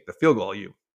Francisco kicked the field goal,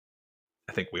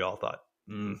 I think we all thought,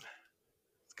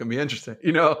 it's gonna be interesting.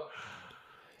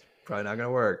 Probably not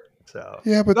gonna work. So,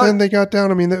 Yeah, but then but they got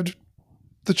down. I mean,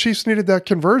 the Chiefs needed that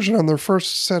conversion on their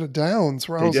first set of downs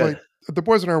where I they was did. like, the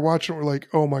boys and I are watching, we're like,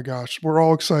 oh my gosh, we're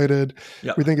all excited. We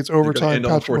Yep. think it's They're gonna overtime, end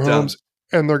on the Patrick fourth down. Mahomes,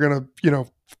 and they're going to,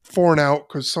 4 and out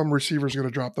because some receiver's going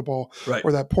to drop the ball, Right.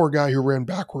 or that poor guy who ran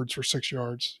backwards for 6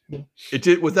 yards. It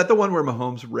did. Was that the one where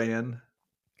Mahomes ran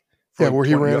for Yeah, like where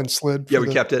he 20 ran yards? and slid Yeah, for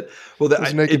we kept it. Well,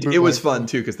 his naked it was bootleg. fun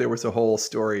too because there was a whole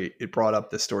story. It brought up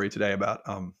this story today about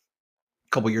a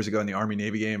couple years ago in the Army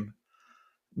Navy game.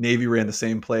 Navy ran the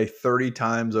same play 30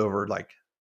 times over, like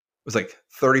it was like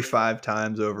 35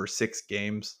 times over 6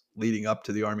 games leading up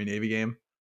to the Army Navy game.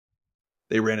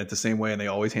 They ran it the same way and they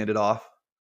always handed off.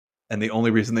 And the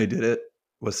only reason they did it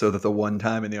was so that the one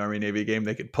time in the Army Navy game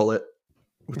they could pull it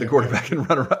with the quarterback and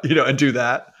run around, and do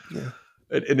that. Yeah.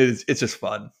 And it's just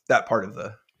fun. That part of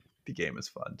the game is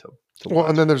fun to Well, watch.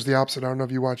 and then there's the opposite. I don't know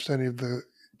if you watched any of the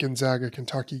Gonzaga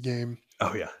Kentucky game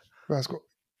Oh yeah. basketball.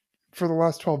 For the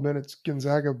last 12 minutes,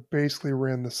 Gonzaga basically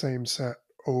ran the same set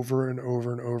over and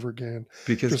over and over again.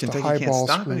 Because Just a Kentucky high can't ball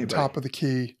stop screen, anybody. top of the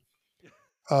key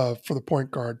for the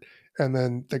point guard. And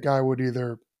then the guy would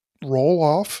either roll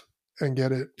off and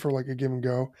get it for like a give and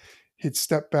go. He'd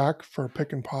step back for a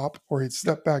pick and pop, or he'd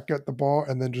step back, get the ball,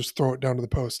 and then just throw it down to the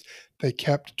post. They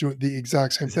kept doing the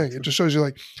exact same thing. It just shows you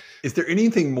like, is there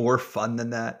anything more fun than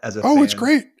that as a oh, fan? it's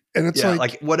great. And it's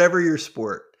like whatever your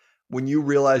sport, when you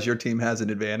realize your team has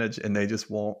an advantage and they just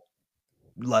won't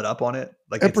let up on it,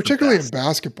 like, and it's the particularly in best.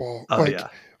 basketball, Oh yeah.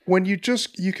 when you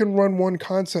can run one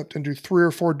concept and do 3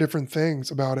 or 4 different things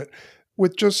about it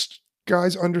with just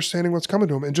guys understanding what's coming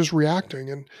to them and just reacting.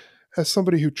 And as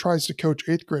somebody who tries to coach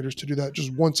 8th graders to do that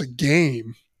just once a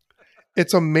game,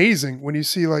 it's amazing when you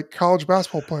see like college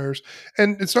basketball players.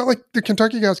 And it's not like the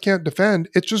Kentucky guys can't defend.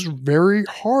 It's just very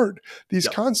hard. These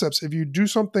Yep. concepts, if you do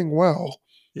something well,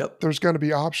 Yep. there's going to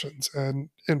be options. And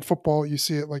in football, you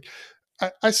see it like,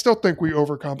 I still think we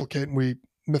overcomplicate and we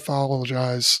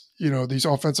mythologize, these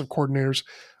offensive coordinators.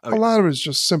 Oh, A yeah. lot of it is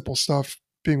just simple stuff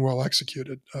being well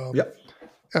executed. Yep.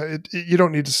 You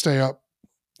don't need to stay up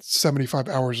 75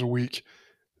 hours a week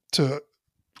to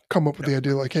come up with the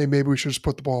idea like, hey, maybe we should just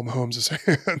put the ball in Mahomes'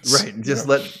 hands. Right. Just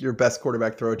let your best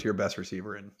quarterback throw it to your best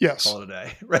receiver and call it a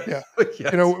day. Right. Yeah.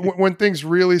 Yes. When things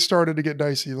really started to get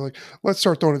dicey, like, let's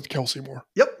start throwing it to Kelsey more.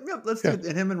 Yep. Let's do it.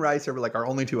 And him and Rice are like our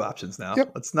only 2 options now.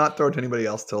 Yep. Let's not throw it to anybody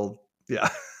else till yeah.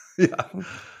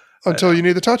 Until you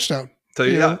need the touchdown. So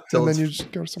and then you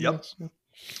just go to someone else. Yeah.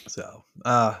 So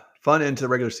fun into the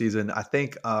regular season, I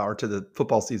think, or to the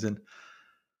football season.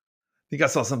 think I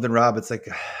saw something, Rob. It's like,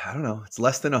 I don't know. It's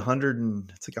less than 100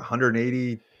 and it's like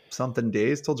 180 something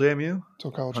days till JMU.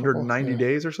 Till college football. 190 Yeah.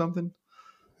 days or something.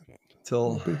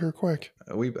 It'll Till be here quick.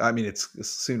 I mean, it's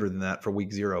sooner than that for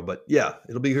week 0, but yeah,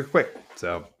 it'll be here quick.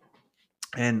 So,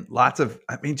 and lots of,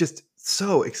 I mean, just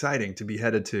so exciting to be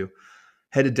headed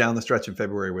down the stretch in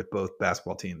February with both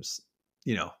basketball teams,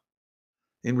 you know,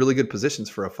 in really good positions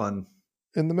for a fun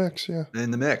In the mix, yeah. in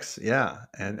the mix. Yeah.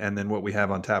 And then what we have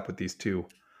on tap with these two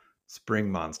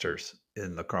spring monsters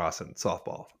in lacrosse and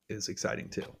softball is exciting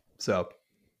too. So,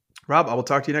 Rob, I will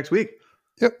talk to you next week.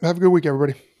 Yep. Have a good week,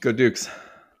 everybody. Go Dukes.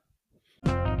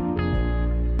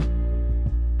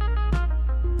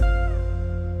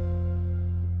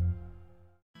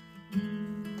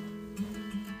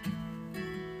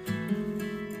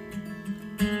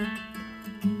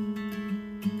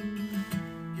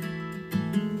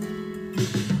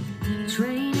 It's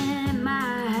raining at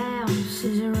my house.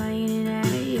 Is it raining at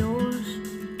yours?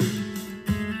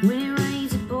 When it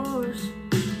rains, it pours.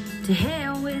 To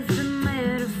hell with the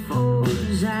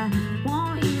metaphors. I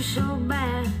want